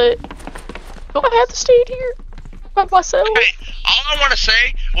saw it. Do I have to stay here by myself? Hey, all I want to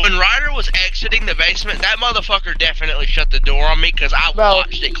say, when Ryder was exiting the basement, that motherfucker definitely shut the door on me because I Bro.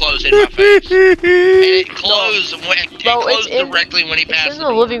 watched it close in my face. And it closed, it Bro, closed it's in- directly when he It's passed in the the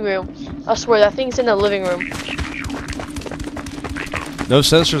door. living room. I swear, that thing's in the living room. No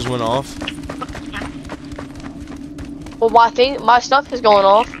sensors went off. Well, my stuff is going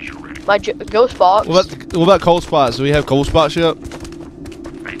off. My ghost box. What about cold spots? Do we have cold spots yet? I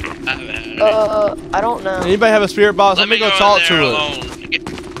haven't had it. I don't know. Anybody have a spirit box? Let me go in talk there to it. alone.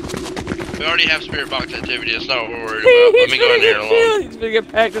 We already have spirit box activity. That's not what we're worried about. Let me go in there alone. He's gonna get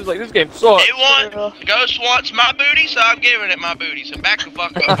packed. He's like, this game sucks. Ghost wants my booty, so I'm giving it my booty. So back the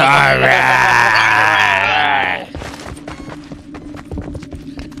fuck up.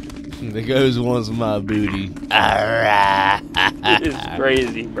 There goes once my booty. Alright. It's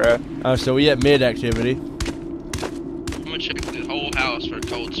crazy, bro. Oh, so we at mid activity. I'm gonna check the whole house for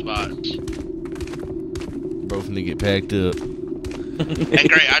cold spots. Both need to get packed up. Hey,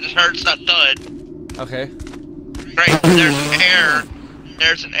 great, I just heard stuff thud. Okay. Great, there's an error.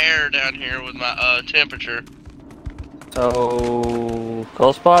 There's an error down here with my temperature. So,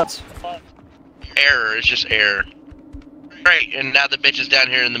 cold spots? Error, it's just error. Great, and now the bitch is down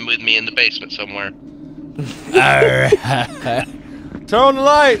here with me in the basement somewhere. Alright. Turn on the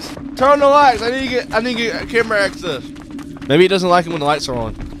lights! Turn on the lights! I need to get camera access. Maybe he doesn't like it when the lights are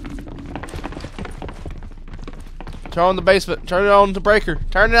on. Turn on the basement. Turn it on the breaker.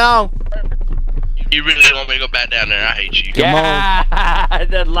 Turn it on. You really want me to go back down there? I hate you. Come on.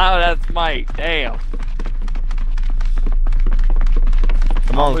 That loud ass mic. Damn.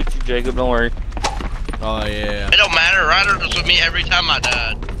 Come on. I'm with you, Jacob. Don't worry. Oh yeah. It don't matter. Ryder was with me every time I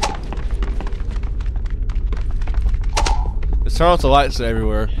died. Let's turn off the lights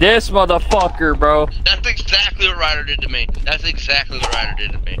everywhere. This motherfucker, bro. That's exactly what Ryder did to me. That's exactly what Ryder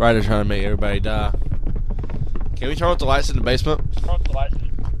did to me. Ryder's trying to make everybody die. Can we turn off the lights in the basement?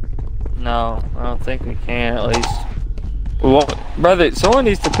 No, I don't think we can, at least. Well, brother, someone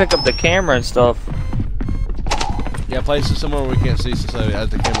needs to pick up the camera and stuff. Yeah, place it somewhere where we can't see so as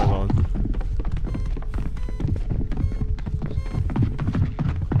the camera's on.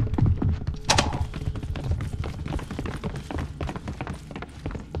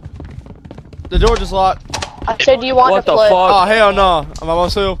 The door just locked. I said, do you want What to the play? fuck? Oh hell no! I'm by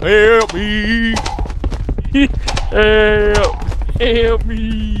myself. Help me! Help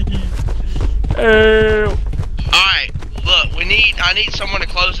me! Help! Alright, look, I need someone to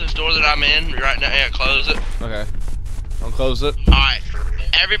close this door that I'm in right now. Yeah, close it. Okay. I'll close it. Alright.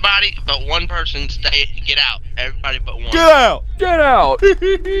 Everybody but one person get out. Everybody but one. Get out! Get out!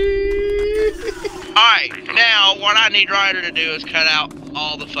 Alright, now what I need Ryder to do is cut out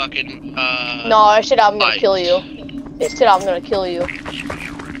all the fucking No, I said I'm gonna lights. kill you. It said I'm gonna kill you.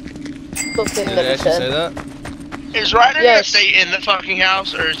 Did they actually say that? Is Ryder Yes. gonna stay in the fucking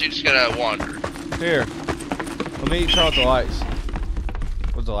house or is he just gonna wander? Here. Let me turn off the lights.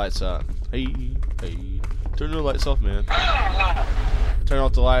 Where's the lights at? Hey, hey. Turn the lights off, man. Turn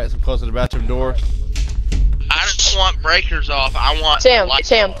off the lights. I'm closing the bathroom door. I don't want breakers off. I want Sam, lights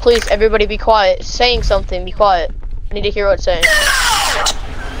Sam, off. please, everybody be quiet. It's saying something, be quiet. I need to hear what it's saying.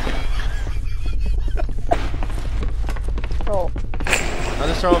 Oh. I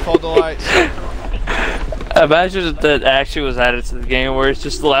just turn off all the lights. Imagine if that actually was added to the game where it's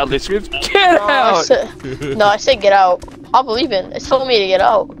just loudly screams, "Get No, out!" I said get out. I'll believe it. It's telling me to get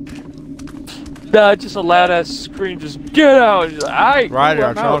out. No, just a loud ass scream, just "Get out!" And you're like, "Aight, Ryder, I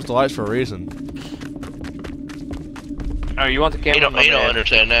I'm turned out." off the lights for a reason. Oh, you want the camera? You don't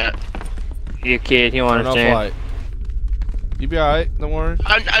understand that. You kid, you Turn off the understand? light. You be alright, don't worry.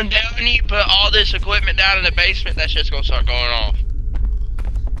 I'm telling you, put all this equipment down in the basement. That shit's gonna start going off.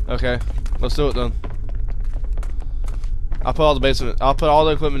 Okay, let's do it then. I'll put all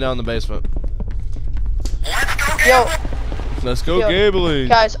the equipment down in the basement. Yo, Let's go Yo, gambling.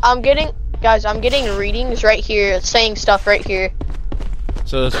 guys, I'm getting readings right here. It's saying stuff right here.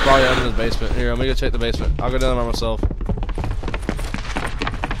 So it's probably under the basement. Here, I'm gonna go check the basement. I'll go down there by myself.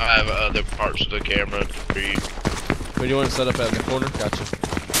 I have other parts of the camera for you. Where do you want to set up at in the corner? Gotcha.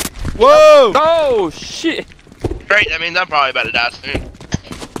 Whoa! Oh shit! Great, that means I'm probably about to die soon.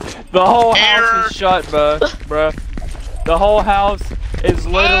 The whole Error. house is shut, bruh. The whole house is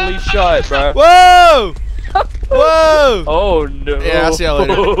literally shut, bruh. Whoa! Whoa! Oh no! Yeah, I'll see y'all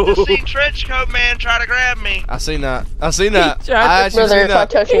later. See trench coat man try to grab me. I seen that. I seen that. He tried to- I actually Brother, seen try that.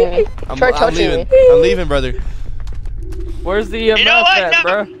 touching me. Try touching leaving. me. I'm leaving, brother. Where's the You know mouth what? at, No.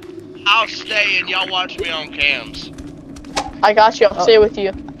 bruh? I'll stay and y'all watch me on cams. I got you. I'll stay with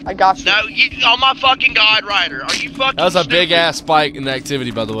you. I got you. No, you, oh my fucking god, Ryder. Are you fucking That was a stupid? big ass spike in the activity,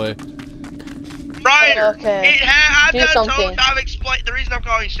 by the way. Ryder, Okay. I've Do done something. I've explained. The reason I'm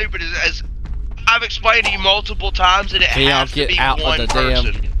calling you stupid is I've explained to you multiple times that it Can y'all has to get be out of one the damn-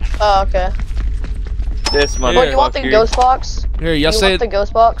 person. Oh, okay. This Here. What, motherfucker. you want the ghost box? Here, You y'all say want the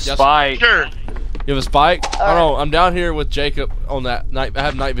ghost box? Yes. Spike. Sure. you have a spike? All I don't know. I'm down here with Jacob on that night. I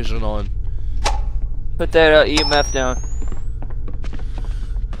have night vision on. Put that EMF down.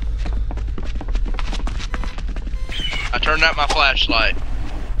 I turned out my flashlight.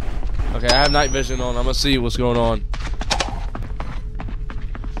 Okay, I have night vision on. I'm gonna see what's going on.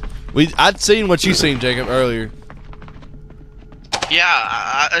 I'd seen what you seen, Jacob, earlier.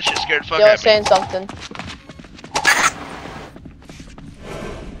 Yeah, that shit scared the fuck Yo, out of me. saying something.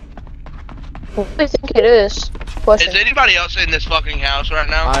 What do you think it is? Pushing. Is anybody else in this fucking house right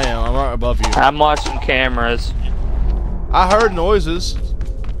now? I am. I'm right above you. I'm watching cameras. I heard noises.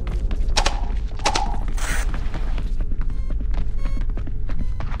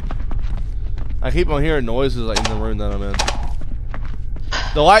 I keep on hearing noises like in the room that I'm in.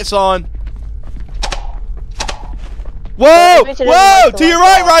 The light's on. Whoa! Maybe Whoa! like To your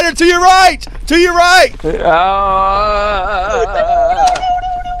right, Ryder! To your right! To your right!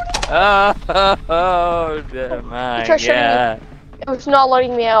 Oh, my Try shutting God. It was not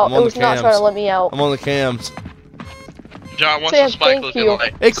letting me out. I'm It on was the not cams. trying to let me out. I'm on the cams. John, what's Sam, the spike thank looking you.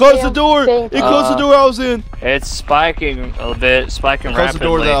 like? It closed the Sam, door! thank It you. closed the door I was in! It's spiking a bit, spiking Close the rapidly.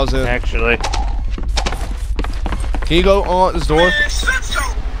 door that I was in. Actually, Can you go on this door?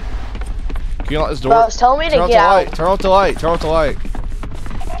 Can you lock this door? Bro, it's telling me to Turn off get the out. light. Turn off the light. Turn off the light.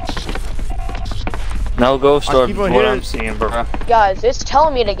 no ghost I door. keep What on hearing- I'm seeing, bro. Guys, it's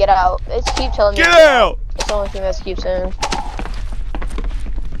telling me to get out. It's keep telling me Get to get out! It's the only thing that keeps saying.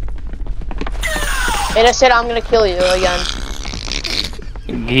 And it said I'm gonna kill you again.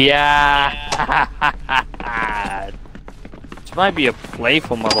 Yeah. This might be a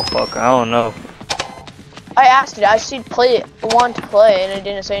playful motherfucker. I don't know. I asked it. I said play want to play, and it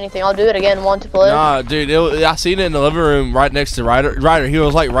didn't say anything. I'll do it again. Want to play. Nah, dude, I seen it in the living room right next to Ryder. Ryder, he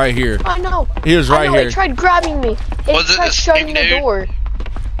was like right here. I know. He was right I know. here. It tried grabbing me. It Was it tried the shutting same the dude? door.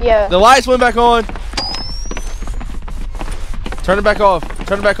 Yeah. The lights went back on. Turn it back off.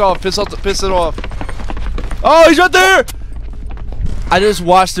 Turn it back off. Piss it off. Oh, he's right there. I just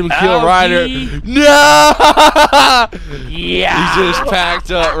watched him kill Ryder. Ouchie. No! Yeah. He just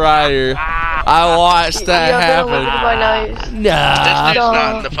packed up Ryder. I watched that Yeah, happen. This dude's Nah.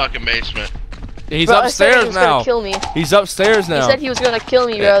 not in the fucking basement. He's Bro, I said he upstairs was now. gonna kill me. He's upstairs He now. said he was gonna kill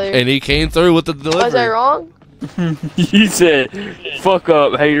me, brother. And he came through with the Was I delivery. wrong? You said, "Fuck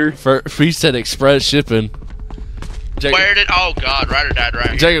up, hater." He said express shipping. Jacob, Where did? Oh God, Ryder died right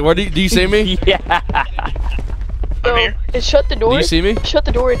here. Jacob, where do you see me? Yeah. I'm here. It shut the door. Do you see me? Shut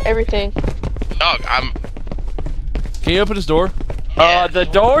the door and everything. Dog, I'm. Can you open this door? The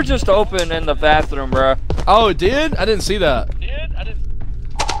door just opened in the bathroom, bro. Oh, it did? I didn't see that.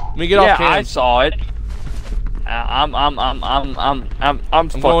 Let me get off Yeah, I cam. saw it. I'm going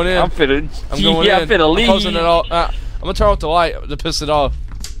in. I'm finna. I'm going yeah, in. I'm finna I'm leave. closing it off. I'm gonna turn off the light to piss it off.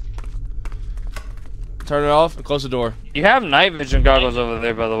 Turn it off and close the door. You have night vision goggles over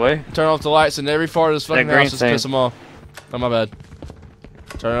there, by the way. Turn off the lights in every part of this fucking That green house just to thing. piss them off. Oh, my bad.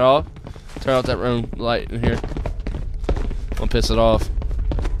 Turn it off. Turn off that room light in here. I'm gonna piss it off.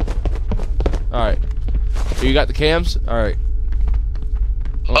 Alright. You got the cams? Alright.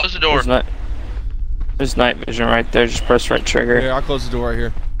 Close the door. There's night vision right there. Just press right trigger. Here, I'll close the door right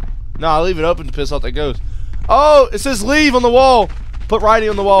here. No, I'll leave it open to piss off that ghost. Oh, it says leave on the wall. Put writing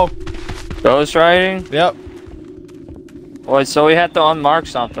on the wall. Ghost writing? Yep. Wait, so we have to unmark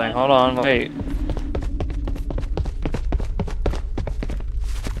something. Hold on, wait.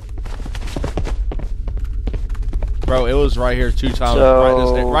 Bro, it was right here 2 times.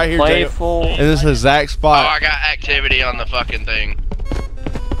 So, right here, Jacob. playful. In this exact Oh, spot. I got activity on the fucking thing.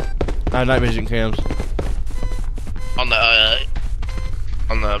 I have night vision cams. On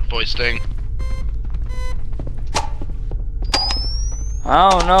the voice thing. I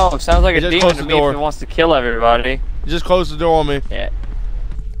don't know. It sounds like a Just demon close to the me door. if it wants to kill everybody. You just closed the door on me. Yeah.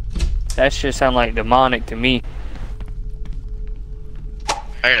 That shit sound like demonic to me.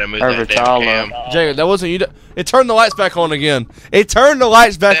 I gotta move that damn Herbatala. cam. Jacob, that wasn't you. It turned the lights back on again. It turned the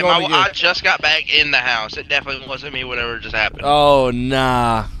lights back Damn, on again. I just got back in the house. It definitely wasn't me. Whatever just happened. Oh,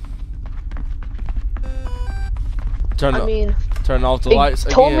 nah. Turn I mean, off the it lights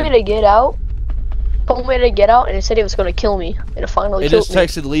told me again. to get out. Told me to get out, and it said it was gonna kill me, and it finally It killed just me.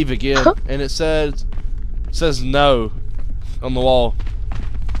 texted leave again, and it says no on the wall.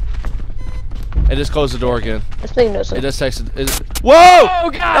 It just closed the door again. This thing doesn't. It just texted. Whoa! Oh,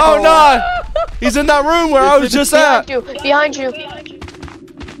 God! Oh no! He's in that room where I was just at. Behind you.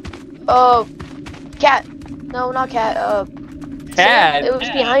 Cat. No, not cat. Cat? It was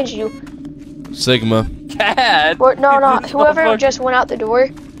behind you. Sigma. Cat? Or, no, not This whoever motherfucker- just went out the door.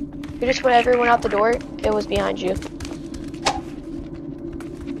 Who just went everyone out the door? It was behind you.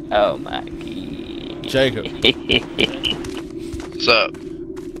 Oh my god. Jacob. What's up?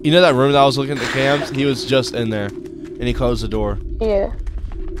 You know that room that I was looking at the cams? He was just in there, and he closed the door. Yeah.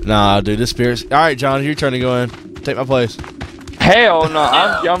 Nah, dude, this spirit's. All right, John, your turn to go in. Take my place. Hell no,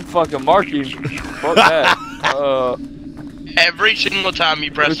 I'm fucking marking. Fuck that. Every single time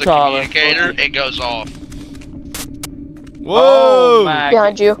you press the Tyler. communicator, it goes off. Whoa! Oh my.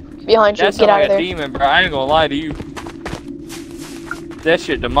 Behind you. Behind you. That's Get out like of a there. demon, bro. I ain't gonna lie to you. That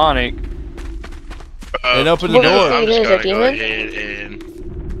shit demonic. And open the What door. I'm is just it, a gonna go demon? ahead and.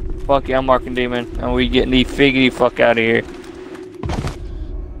 Fuck yeah, I'm marking demon. And we getting the figgity fuck out of here.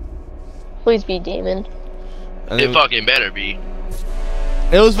 Please be demon. And It then- fucking better be.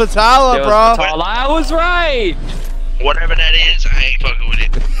 it was Vitala, That bro. was Vitala. I was right! Whatever that is, I ain't fucking with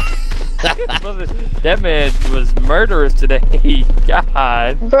it. That man was murderous today.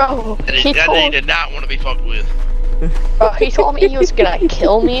 God. Bro, That he nigga told, did not want to be fucked with. he told me he was gonna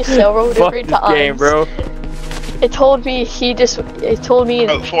kill me several Fuck different this times. game, bro. It told me Oh, it told me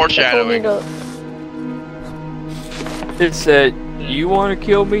foreshadowing. to, It said, you want to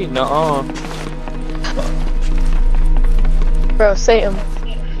kill me? Nuh-uh. bro, Sam.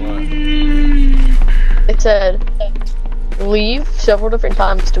 What? It said leave several different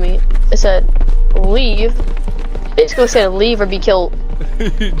times to me. It said leave. Basically said leave or be killed.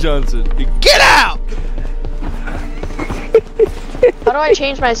 Johnson, get out! How do I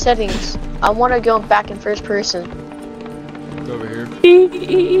change my settings? I want to go back in first person. Go over here.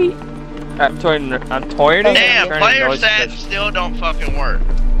 I'm toying. Damn, turning player noise stats because- still don't fucking work.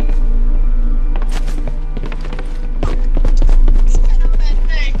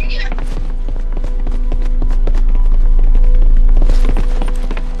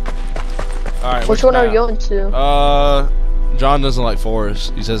 Alright, Which one are you going to? John doesn't like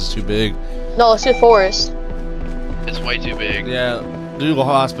forest. He says it's too big. No, let's do forest. It's way too big. Yeah, do the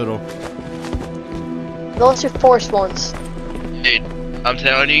hospital. No, let's do forest once. Dude, I'm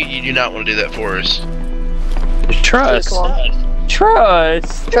telling you, you do not want to do that for us. Trust. Come on.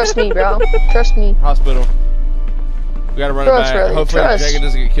 Trust. Trust me, bro. Trust me. Hospital. We gotta run Trust, it back. really. Hopefully Trust. Jacob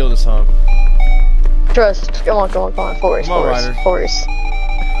doesn't get killed this time. Trust. Come on, come on, come on. Forest, Come on, forest, Ryder. forest.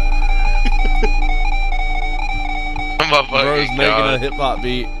 Oh my Bro's fucking making a God. hip hop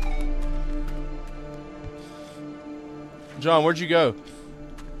beat. John, where'd you go?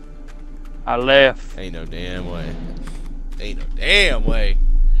 I left. Ain't no damn way. Ain't no damn way.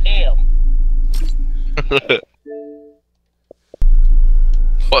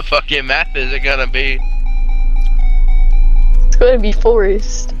 What fucking map is it gonna be? It's going to be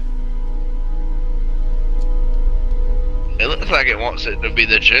forest. It looks like it wants it to be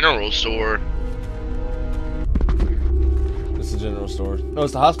the general store. It's the general store. No,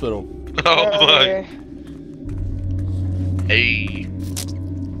 it's the hospital. Oh Brother. fuck. Hey.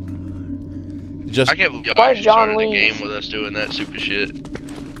 Just I can't believe y'all Why actually John started the leave? game with us doing that stupid shit.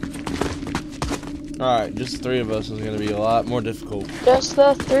 alright, just the three of us is gonna be a lot more difficult. Just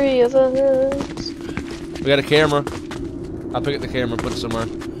the three of us. We got a camera. I'll pick up the camera, put it somewhere.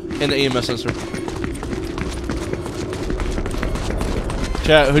 And the EMS sensor.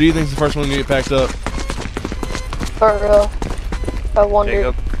 Chat, who do you think's the first one to get packed up? For real. I wonder.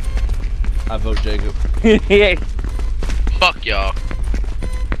 Jacob. I vote Jacob. Fuck y'all.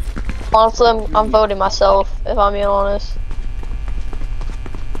 Honestly, I'm voting myself, if I'm being honest.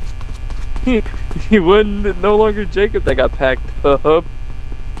 He wasn't no longer Jacob that got packed up.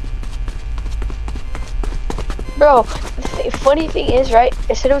 Bro, the funny thing is, right?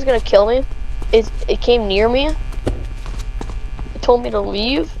 It said it was gonna kill me. It came near me. It told me to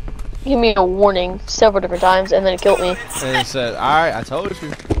leave. Give me a warning several different times, and then it killed me. And it said, alright, I told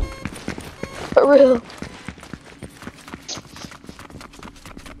you. For real.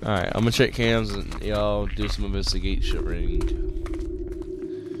 Alright, I'm gonna check cams and y'all do some investigation.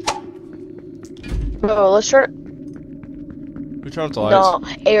 Bro, let's try. Who turned off the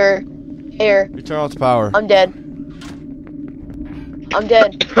lights? No, air. Who turned off the power? I'm dead. I'm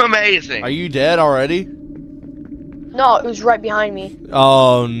dead. Amazing. Are you dead already? No, it was right behind me.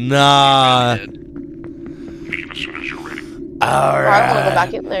 Oh, nah. Dead. Alright, I wanna go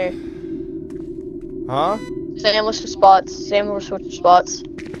back in there. Huh? Sam, let's switch spots. Sam, we're switching spots.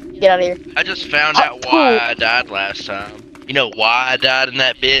 Get out of here. I just found out why I died last time. You know why I died in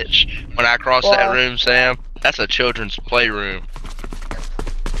that bitch when I crossed that Why? room, Sam? That's a children's playroom.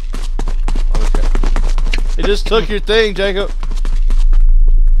 Okay. It just took your thing, Jacob.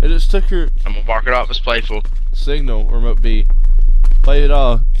 It just took your I'm gonna mark it off as playful. signal, remote B. Play it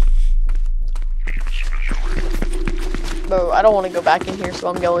off. Bro, I don't want to go back in here, so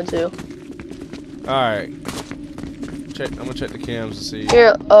I'm going to. Alright. Check. I'm gonna check the cams to see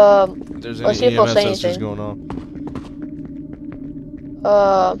Here, if there's let's see any if they'll EMS say sensors anything. going on.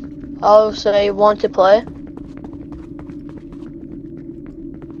 I'll say want to play.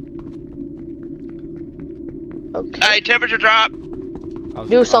 Okay. Hey, temperature drop.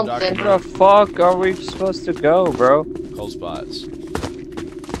 Do something. Where the fuck are we supposed to go, bro? Cold spots.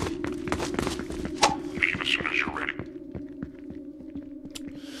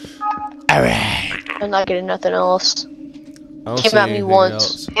 Alright. I'm not getting nothing else. I don't Came see at me anything once.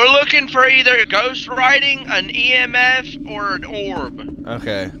 else. We're looking for either a ghost writing, an EMF, or an orb.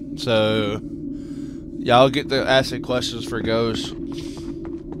 Okay, so y'all get to ask the questions for ghosts.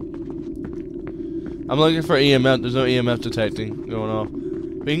 I'm looking for EMF. There's no EMF detecting going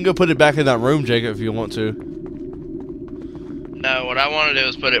on. We can go put it back in that room, Jacob, if you want to. No, what I want to do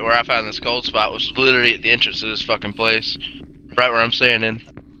is put it where I found this cold spot, which is literally at the entrance of this fucking place. Right where I'm standing.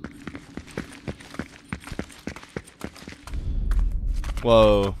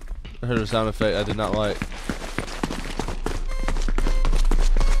 Whoa. I heard a sound effect I did not like.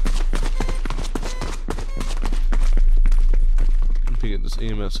 Let me get this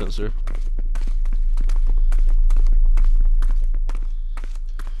EMF sensor.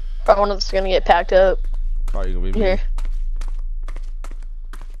 Probably one of us is gonna get packed up. Probably gonna be me. Here.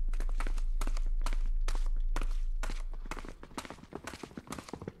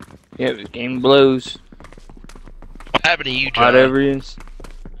 Yeah, this game blows. What happened to you, John? Whatever it is.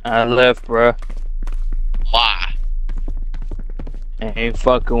 I left, bruh. Why? I ain't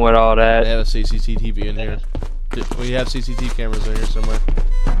fucking with all They that. have a CCTV in here. We have CCTV cameras in here somewhere.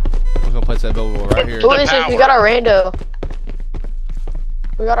 We're gonna place that billboard right here. What is this? We got our rando.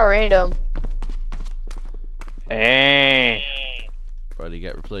 We got our random. Hey. Buddy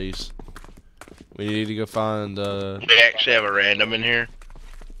got replaced. We need to go find We actually have a random in here.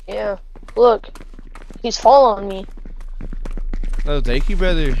 Yeah. Look. He's following me. oh, thank you,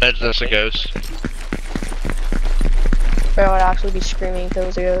 brother. That's just a ghost. Bro, I would actually be screaming if it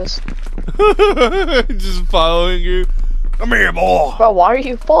was a ghost. Just following you. Come here, boy. Bro, why are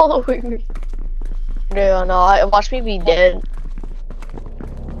you following me? No, watch me be dead.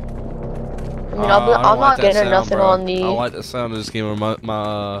 I mean, I'm not getting nothing on the. I like the sound of this game on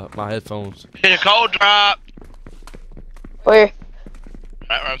my headphones. Hit a cold drop. Where?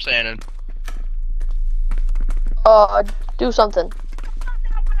 Right where I'm standing. Do something.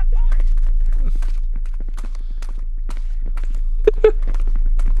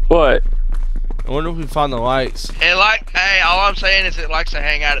 What? I wonder if we find the lights. Hey, all I'm saying is it likes to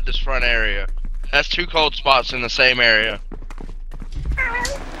hang out at this front area. That's 2 cold spots in the same area.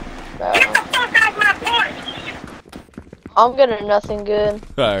 I'm getting nothing good.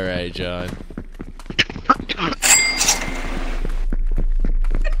 All right, John.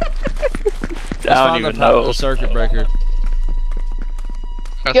 I don't even know. The circuit breaker.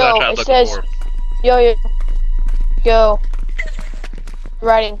 That's Yo, what I tried it looking says- for. Yo.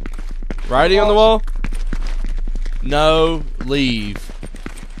 Writing. Writing on the wall? No, leave.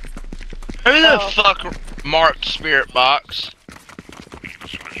 Who the Oh. fuck marked spirit box?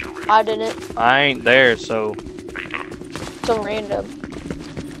 I didn't. I ain't there, so. Some random.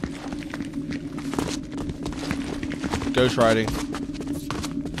 Ghost writing.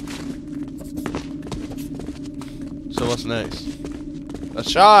 So what's next? A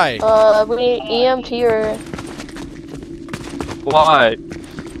shy. We need EMT or. What?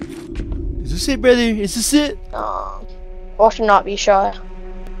 Is this it, brother? Is this it? Or should not be shy.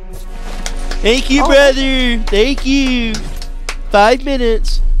 Thank you, Oh. brother. Thank you. 5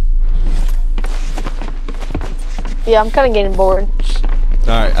 minutes. Yeah, I'm kind of getting bored. All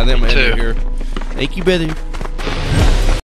right, I think I'm gonna end too. it here. Thank you, brother.